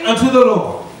prayed unto the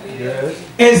Lord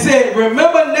and said,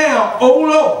 remember now, O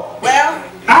Lord,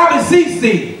 I beseech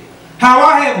thee, how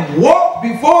I have walked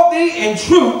before thee in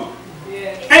truth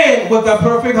and with a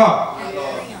perfect heart.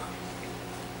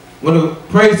 When the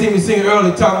praise team was singing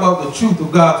earlier, talking about the truth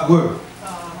of God's word.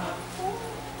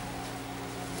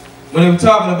 When they were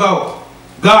talking about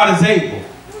God is able.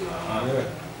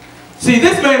 See,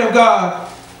 this man of God,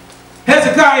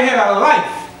 Hezekiah, had a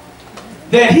life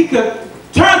that he could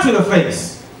turn to the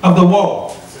face of the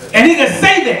wall. And he could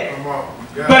say that.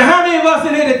 But how many of us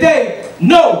in here today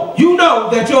know, you know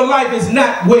that your life is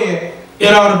not where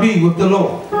it ought to be with the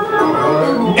Lord.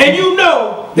 And you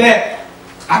know that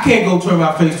I can't go turn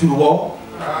my face to the wall.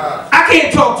 I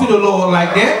can't talk to the Lord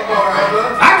like that.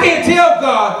 I can't tell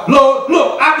God, Lord,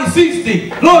 look, I beseech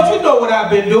thee. Lord, you know what I've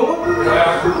been doing.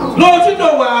 Lord, you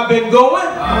know where I've been going.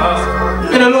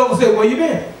 And the Lord will say, where you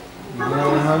been?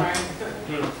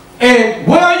 And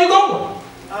where are you going?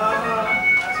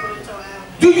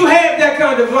 Do you have that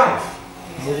kind of life?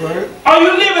 Are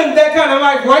you living that kind of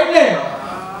life right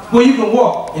now where you can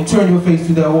walk and turn your face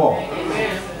to that wall?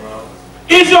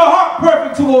 Is your heart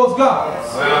perfect towards God?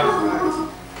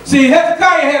 See,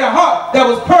 Hezekiah had a heart that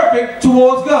was perfect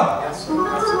towards God.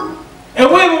 And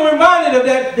we were reminded of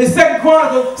that in 2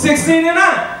 Chronicles 16:9,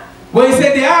 where he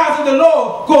said the eyes of the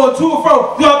Lord go to and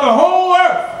fro throughout the whole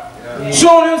earth,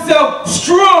 showing himself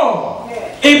strong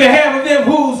in behalf of them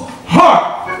whose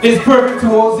heart is perfect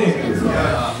towards him.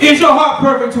 Is your heart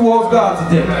perfect towards God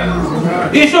today?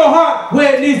 Is your heart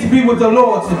where it needs to be with the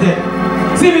Lord today?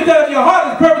 See, because if your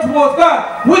heart is perfect towards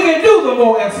God, we can do the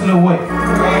more excellent way.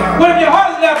 But if your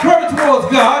heart is not perfect towards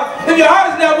God, if your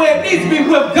heart is not where it needs to be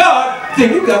with God,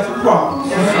 then you got some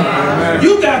problems.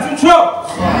 You got some troubles.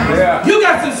 You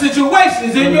got some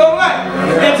situations in your life.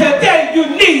 And today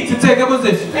you need to take a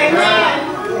position.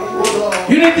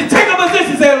 You need to take a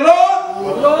position and say, Lord,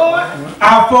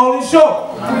 I've fallen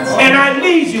short. And I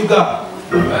need you, God.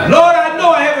 Lord, I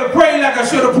know I haven't prayed like I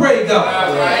should have prayed, God.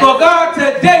 But God,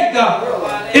 today, God,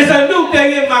 is a new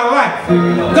day in my life.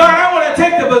 God, I want to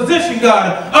take the position,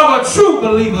 God, of a true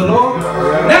believer, Lord.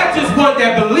 Not just one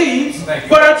that believes,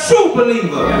 but a true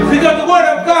believer. Because the word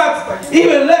of God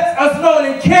even lets us know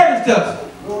and encourages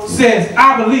us. Says,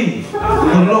 I believe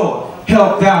the Lord.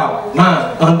 Help thou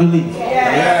mine unbelief.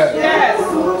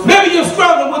 Maybe you're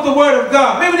struggling with the word of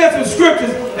God. Maybe there's some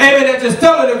scriptures, amen, that you're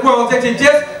stumbling across that you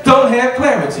just don't have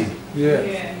clarity.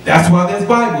 That's why there's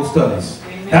Bible studies.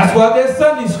 That's why there's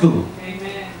Sunday school.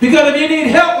 Because if you need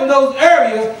help in those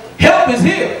areas, help is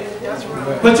here.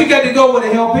 But you got to go where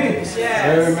the help is.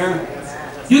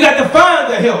 You got to find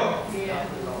the help.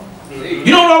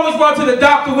 You don't always run to the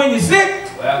doctor when you're sick.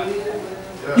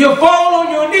 You fall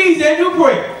on your knees and you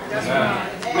pray.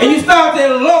 And you start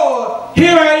saying, Lord,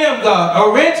 here I am, God,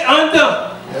 a wrench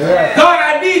undone. God,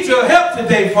 I need your help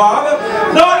today, Father.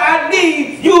 Lord, I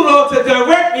need you, Lord, to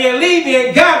direct me and lead me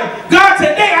and guide me. God,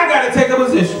 today I got to take a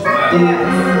position.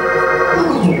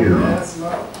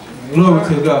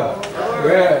 Glory to God.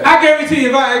 I guarantee you,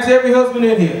 if I ask every husband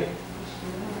in here,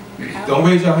 don't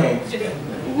raise your hands.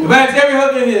 If I ask every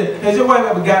husband in here, has your wife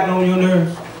ever gotten on your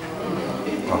nerves?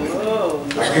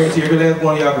 I guarantee every last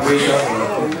one of y'all can raise your hand.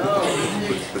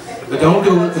 But don't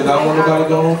do it, because I don't want nobody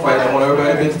going on fight. I want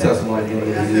everybody to get the testimony. Glory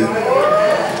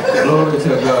to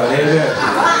God. Amen.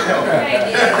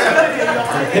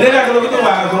 And then I can look at the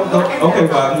wives. Okay,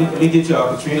 wives, let me get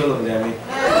y'all. Katrina looking at me.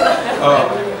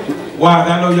 Wives,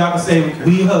 I know y'all can say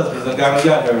we husbands and got on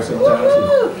y'all nerves sometimes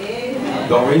too.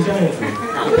 Don't raise your hand for me.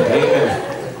 Amen.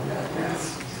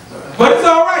 But it's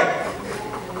all right.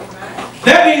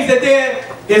 That means that there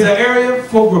is an area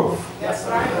for growth. That's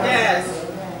right. Yes.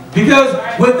 Because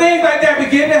when things like that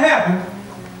begin to happen,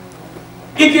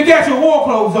 if you got your war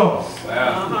clothes on,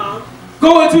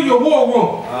 go into your war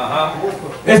room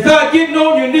and start getting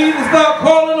on your knees and start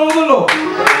calling on the Lord.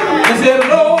 And say,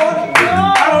 Lord,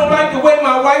 I don't like the way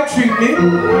my wife treats me.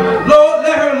 Lord,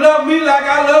 let her love me like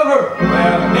I love her.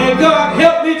 And God,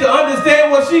 help me to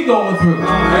understand what she's going through.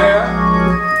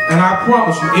 And I I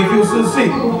promise you, if you're sincere,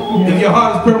 if your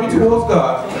heart is perfect towards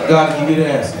God, God will give you the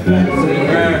answer.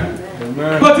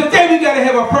 Amen. But today we got to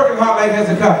have a perfect heart like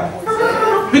Hezekiah.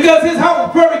 Because his heart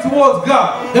was perfect towards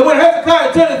God. And when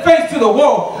Hezekiah turned his face to the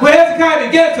wall, when Hezekiah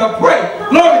began to pray,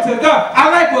 glory to God,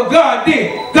 I like what God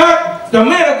did. God, the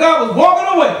man of God was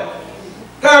walking away.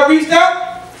 God reached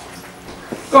out.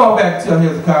 Go back and tell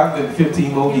Hezekiah, I've been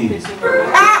 15 more years.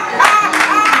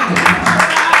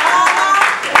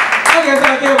 I guess I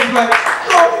was like,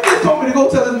 Lord, you just told me to go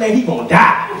tell this man he's going to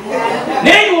die.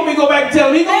 Now you want me to go back and tell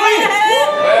him he's going to live.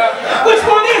 Which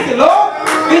one is it, Lord?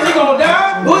 Is he going to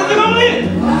die or is he going to live?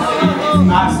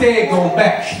 I said go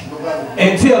back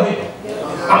and tell him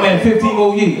I'm in 15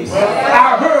 more years.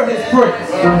 I heard his prayers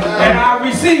and I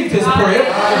received his prayer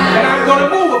and I'm going to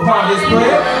move upon his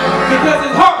prayer because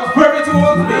his heart was perfect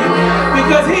towards me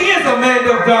because he is a man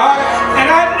of God and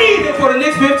I need him for the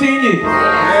next 15 years.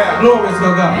 Glory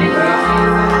to God.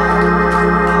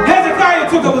 Hezekiah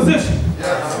took a position.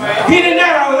 He did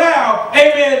not allow,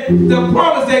 amen, the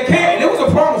promise that came. And it was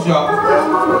a promise, y'all.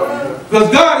 Because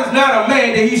God is not a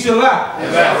man that he should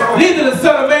lie. Neither the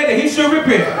son of man that he should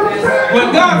repent.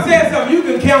 When God says something, you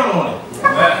can count on it.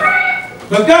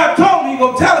 But God told me, he's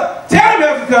going to tell him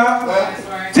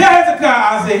Hezekiah. Tell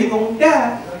Hezekiah, I said, he's going to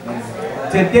die.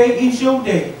 Today is your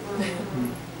day.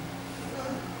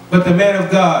 But the man of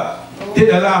God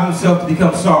didn't allow himself to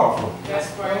become sorrowful.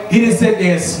 He didn't sit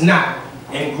there and snot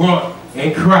and grunt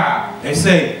and cry and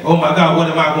say, oh my God, what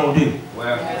am I going to do?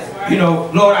 You know,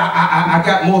 Lord, I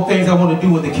got more things I want to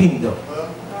do in the kingdom.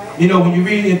 You know, when you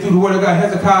read it through the word of God,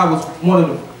 Hezekiah was one of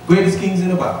the greatest kings in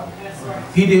the Bible.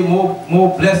 He did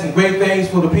more blessed and great things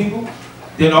for the people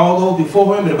than all those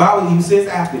before him. And the Bible even says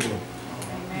after him.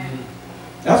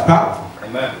 That's powerful.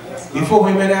 Amen. Before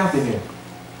him and after him.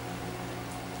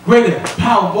 Greater,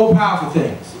 power, more powerful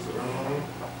things.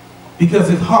 Because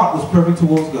his heart was perfect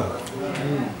towards God.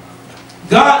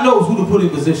 God knows who to put in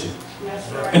position.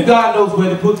 And God knows where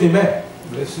to put them at.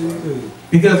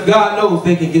 Because God knows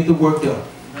they can get the work done.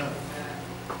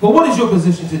 But what is your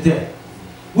position today?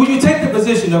 Will you take the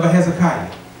position of a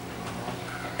Hezekiah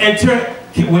and turn,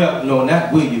 well, no,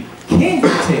 not will you. Can you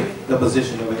take the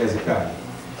position of a Hezekiah?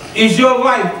 Is your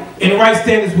life in right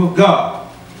standards with God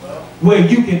where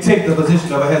you can take the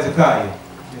position of a Hezekiah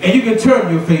and you can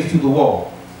turn your face to the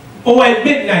wall? Or at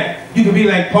midnight, you can be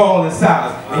like Paul and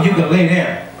Silas and you can lay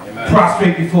down,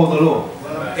 prostrate before the Lord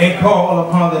and call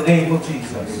upon the name of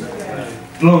Jesus.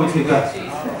 Glory to God.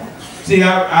 See,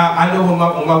 I know when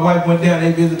my wife went down,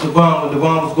 they visited Devon when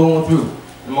Devon was going through.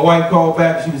 And my wife called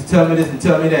back and she was telling me this and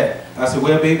telling me that. I said,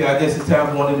 well, baby, I guess it's time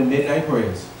for one of the midnight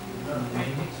prayers.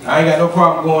 I ain't got no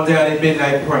problem going down at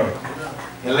midnight praying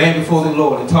and laying before the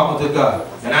Lord and talking to God.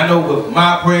 And I know with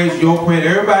my prayers, your prayer,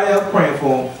 everybody else praying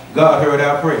for him, God heard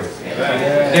our prayers.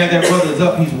 Amen. Now that brother's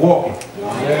up, he's walking.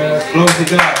 Yes. Glory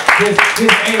to God. His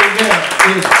aim now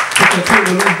is to continue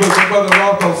to lose weight. My brother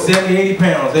lost about 70, 80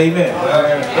 pounds. Amen.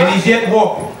 And he's yet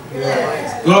walking.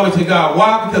 Yes. Glory to God.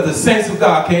 Why? Because the saints of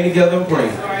God came together and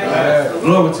prayed. Yes.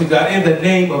 Glory to God. In the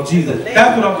name of Jesus.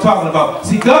 That's what I'm talking about.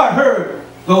 See, God heard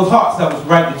those hearts that was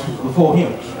right before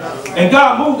him. And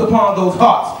God moved upon those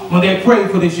hearts when they prayed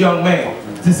for this young man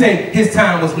to say his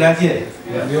time was not yet.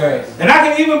 Yes. And I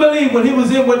can even believe when he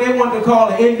was in what they wanted to call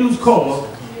an induced coma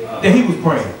that he was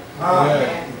praying.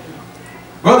 Yes.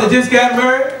 Brother just got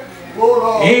married. He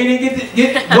ain't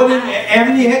get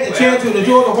after he had the chance to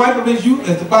enjoy the wife of his youth,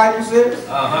 as the Bible says. He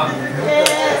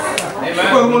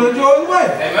probably want to enjoy his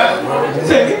wife.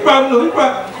 He probably,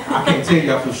 I can't tell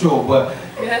you for sure, but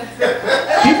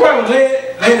he probably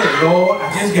laid it, Lord, I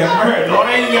just got married. Lord,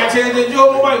 I ain't got a chance to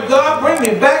enjoy my wife. God, bring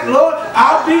me back, Lord.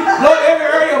 I'll be, Lord, every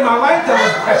area of my life that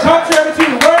was contrary to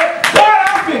the word, God,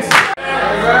 I'll fix it.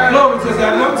 Glory to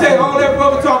God. And I'm telling you, all that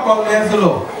brother talk about is the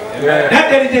Lord. Not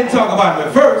that he didn't talk about it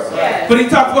at first, but he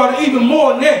talked about it even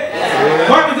more than that.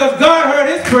 Why? Because God heard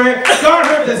his prayer. God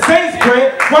heard the saints'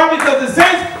 prayer. Why? Because the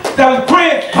saints that was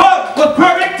praying heart was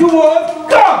perfect towards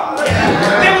God.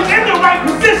 They was in the right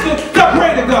position to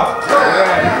pray to God.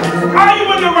 Are you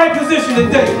in the right position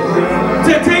today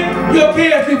to take your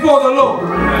cares before the Lord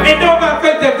and know by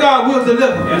faith that God will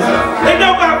deliver, and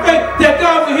know by faith that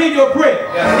God will hear your prayer,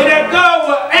 and that God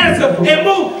will answer and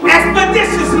move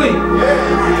expeditiously?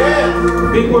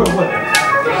 Big word, what?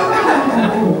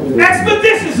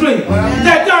 Expeditiously,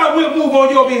 that God will move on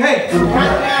your behalf,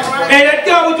 and that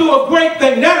God will do a great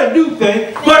thing, not a new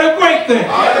thing, but a great thing.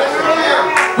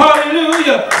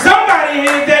 Hallelujah. Somebody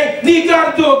here today needs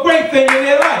God to do a great thing in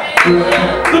their life.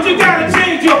 But you got to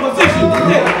change your position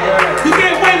today. You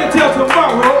can't wait until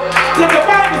tomorrow, because the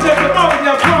Bible says tomorrow is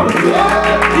not promised.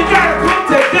 You got to come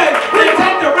today and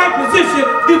take the right position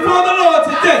before the Lord.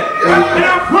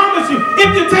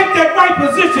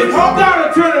 situation, oh, God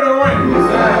will turn it around.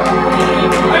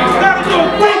 God will do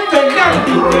a great thing, not a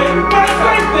good thing, but a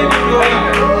great thing in your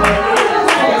life.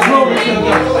 Glory to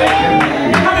God.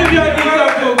 How many of y'all need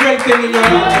God to do a great thing in your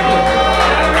life?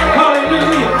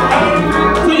 Hallelujah.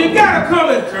 So you got to come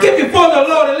and get before the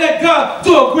Lord and let God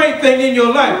do a great thing in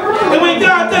your life. And when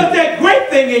God does that great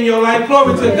thing in your life,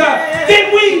 glory to God,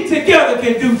 then we together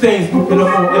can do things in a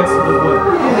more excellent way.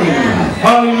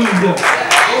 Hallelujah.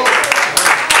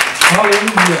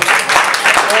 Hallelujah.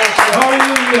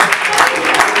 Hallelujah.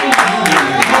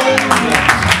 Hallelujah.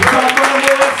 If I'm going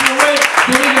a more excellent way,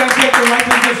 then we got to take the right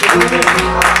position.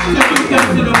 To do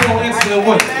things in a more excellent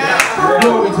way.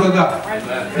 Glory to God.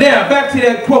 Now, back to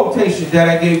that quotation that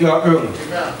I gave y'all earlier.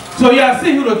 So y'all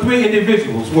see who the three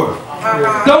individuals were.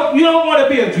 You don't want to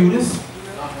be a Judas.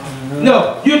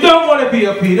 No, you don't want to be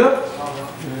a Peter.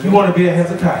 You want to be a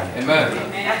Hezekiah.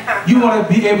 Amen. You want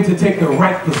to be able to take the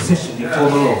right position before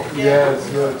the Lord.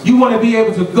 Yes. You want to be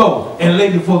able to go and lay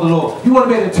before the Lord. You want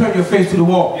to be able to turn your face to the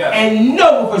wall and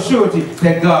know for surety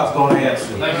that God's going to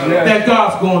answer. That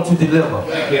God's going to deliver.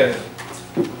 Yes.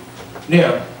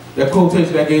 Now, that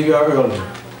quotation I gave y'all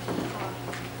earlier.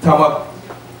 Talking about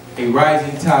a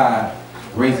rising tide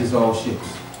raises all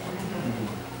ships.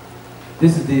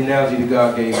 This is the analogy that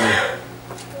God gave me.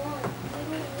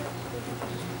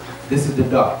 This is the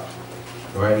dock.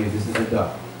 Right here, this is the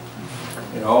dock.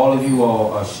 And all of you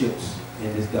all are ships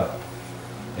in this dock.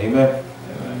 Amen?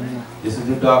 Amen. This is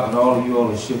the dock and all of you all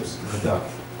are ships in the dock.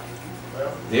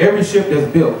 Every ship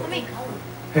that's built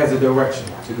has a direction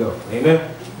to go.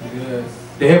 Amen? Yes.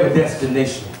 They have a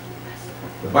destination.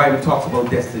 The Bible talks about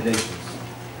destinations.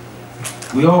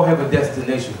 We all have a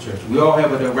destination, church. We all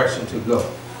have a direction to go.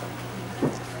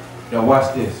 Now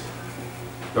watch this.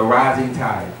 The rising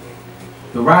tide.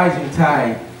 The rising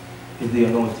tide is the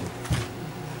anointing.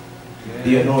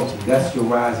 The anointing. That's your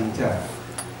rising tide.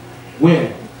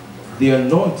 When the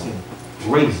anointing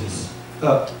raises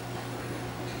up,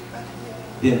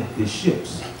 then the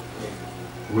ships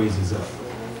raises up.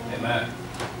 Amen.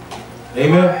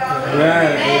 Amen?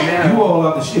 Amen. You all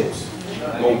are the ships.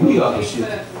 Well, we are the ships.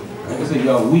 Like I said,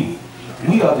 y'all, we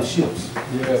are the ships.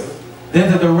 Yes.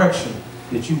 There's a direction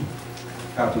that you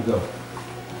have to go.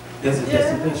 There's a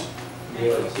destination.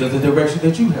 Yes. There's a direction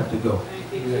that you have to go.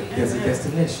 Yes. There's a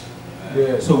destination.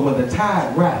 Yes. So when the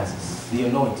tide rises, the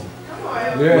anointing.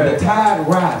 Yes. When the tide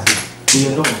rises,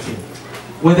 the anointing.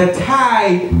 When the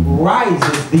tide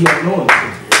rises, the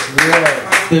anointing.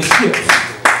 Yes. The ships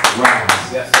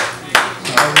rise. Yes.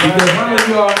 Because how many of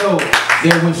y'all know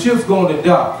that when ships go on the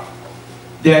dock,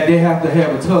 that they have to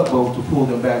have a tugboat to pull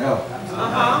them back out?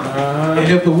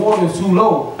 And if the water is too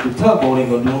low, the tugboat ain't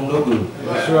gonna do them no good.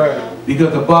 That's right.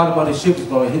 Because the bottom of the ship is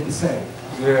gonna hit the sand.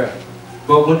 Yeah.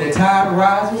 But when the tide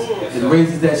rises, it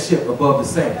raises that ship above the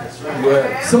sand.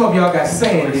 Yeah. Some of y'all got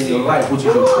sand in your life, which is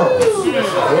your troubles.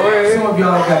 Some of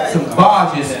y'all got some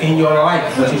barges in your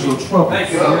life, which is your troubles.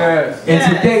 Yes.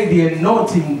 And today the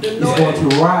anointing is going to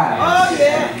rise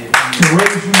to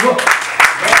raise you up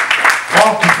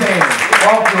off the sand,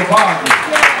 off your barges.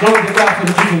 Glory to God so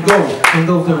that you can go in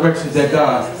those directions that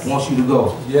God wants you to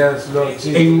go. Yes, Lord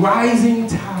Jesus. A rising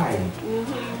tide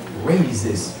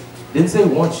raises, didn't say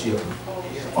one ship,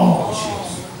 all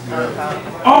ships.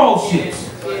 All ships.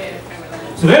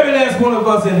 So every last one of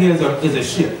us in here is a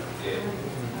ship.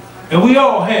 And we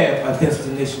all have a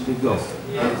destination to go.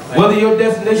 Whether your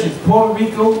destination is Puerto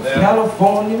Rico,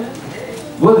 California,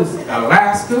 whether it's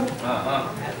Alaska,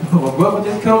 where brother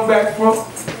just come back from,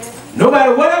 no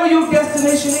matter whatever your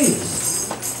destination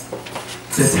is,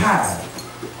 the tide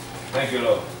Thank you,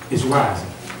 Lord. is rising.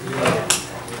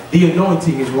 The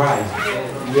anointing is rising.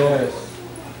 Yes.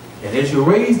 And as you're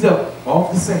raised up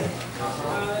off the sand,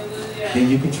 then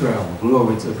you can travel.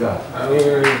 Glory to God.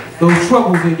 Those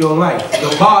troubles in your life,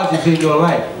 the barges in your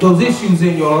life, those issues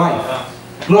in your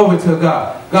life. Glory to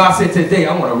God. God said today,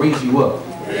 I want to raise you up.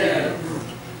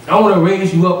 I want to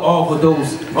raise you up off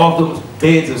those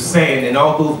beds of sand and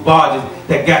all those barges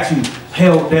that got you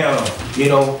held down. You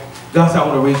know, God said, I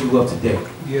want to raise you up today.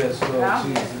 Yes, Lord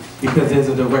Jesus. Because there's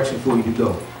a direction for you to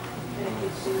go.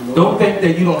 Don't think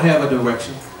that you don't have a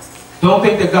direction. Don't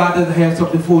think that God doesn't have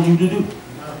something for you to do.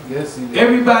 Yes, He does.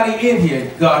 Everybody in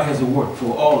here, God has a work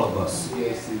for all of us.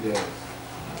 Yes, He does.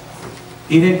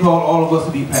 He didn't call all of us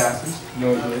to be pastors.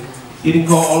 No, He didn't. He didn't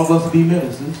call all of us to be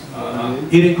ministers.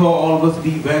 He didn't call all of us to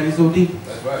be evangelists or deacons.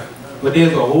 That's right. But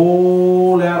there's a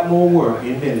whole lot more work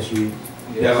in ministry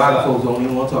that a lot of folks don't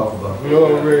even want to talk about.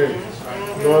 Glory.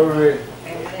 Glory.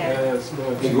 Yes,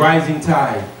 Lord A Jesus. rising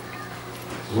tide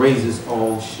raises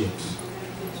all ships.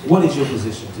 What is your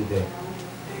position today?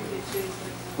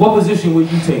 What position will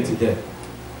you take today?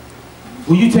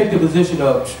 Will you take the position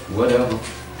of whatever?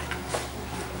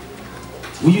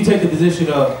 Will you take the position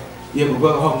of, yeah, but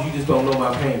Brother Hawkins, you just don't know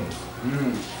my pains?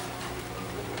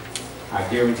 I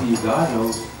guarantee you God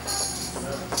knows.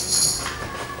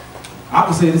 I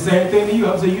can say the same thing to you.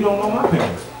 I can say you don't know my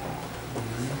pains.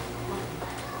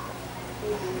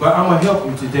 But I'm going to help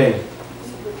you today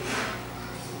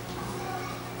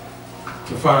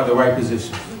to find the right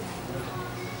position.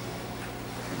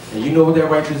 And you know what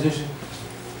that right position?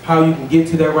 How you can get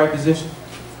to that right position?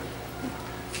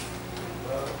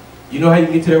 You know how you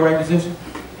can get to that right position?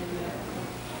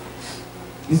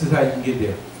 This is how you can get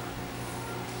there.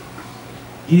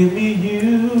 Give me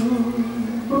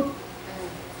you.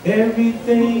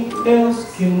 Everything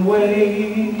else can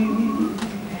wait.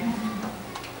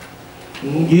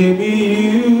 Give me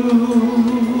you.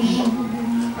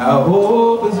 I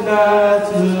hope it's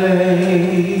not too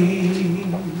late.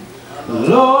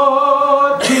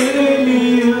 Lord, give me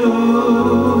you.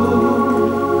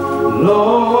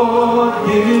 Lord,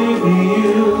 give me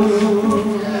you.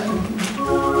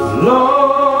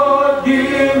 Lord,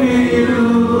 give me you.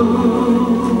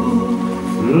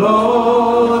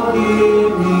 Lord,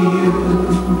 give me you.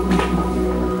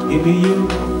 Give me you.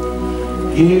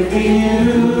 Give me you.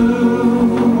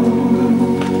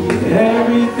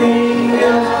 Everything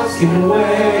else can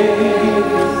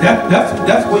wait.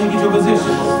 That's where you get your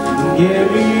position. Give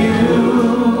me you.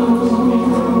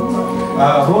 I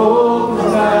hope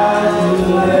it's not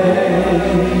too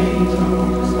late.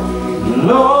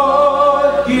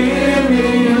 Lord, give me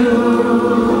you.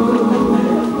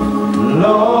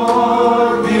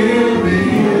 Lord, give me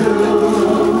you.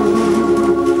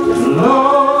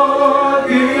 Lord,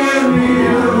 give me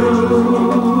you.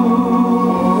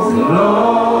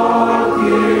 Lord,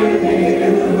 give me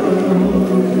you.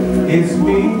 It's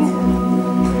me.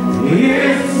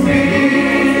 It's me,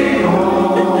 oh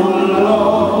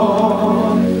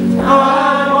Lord.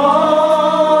 I'm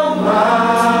on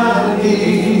my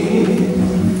knees,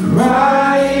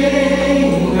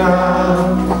 crying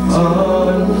out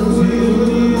unto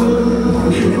you.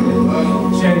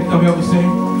 Shannon, come help me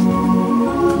sing.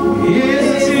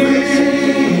 It's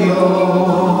me, oh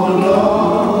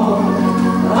Lord.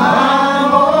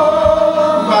 I'm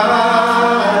on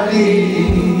my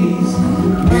knees,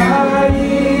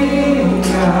 crying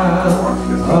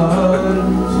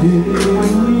unto you.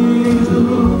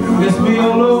 It's me,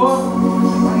 oh Lord.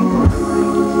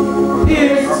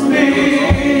 It's me,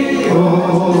 oh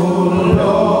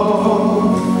Lord.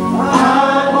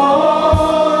 I'm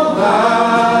on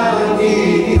my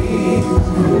knees,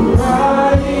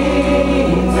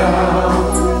 crying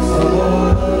out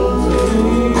unto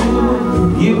you.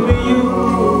 Give me you.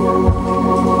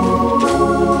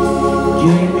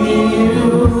 Give me you.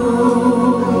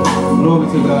 Glory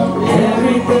to God.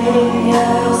 Everything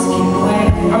else can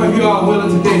wait. How many of you are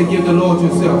willing today to give the Lord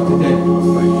yourself today?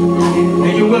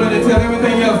 And you're willing to tell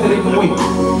everything else that it can wait? I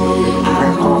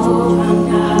hope I'm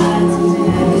not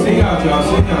today. Sing out, y'all.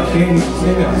 Sing out.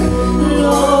 Sing out.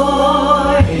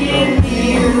 Lord, give me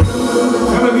you.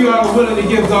 How many of you are willing to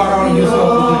give God all of yourself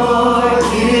Lord,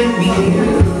 give me you.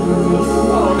 today?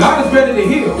 God is ready to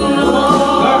heal.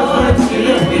 God is ready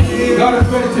to deliver. God is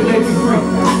ready to make you free.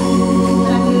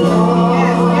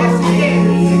 Yes, he is.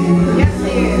 Yes,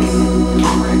 he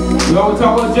is. We always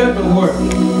talk about judgment work.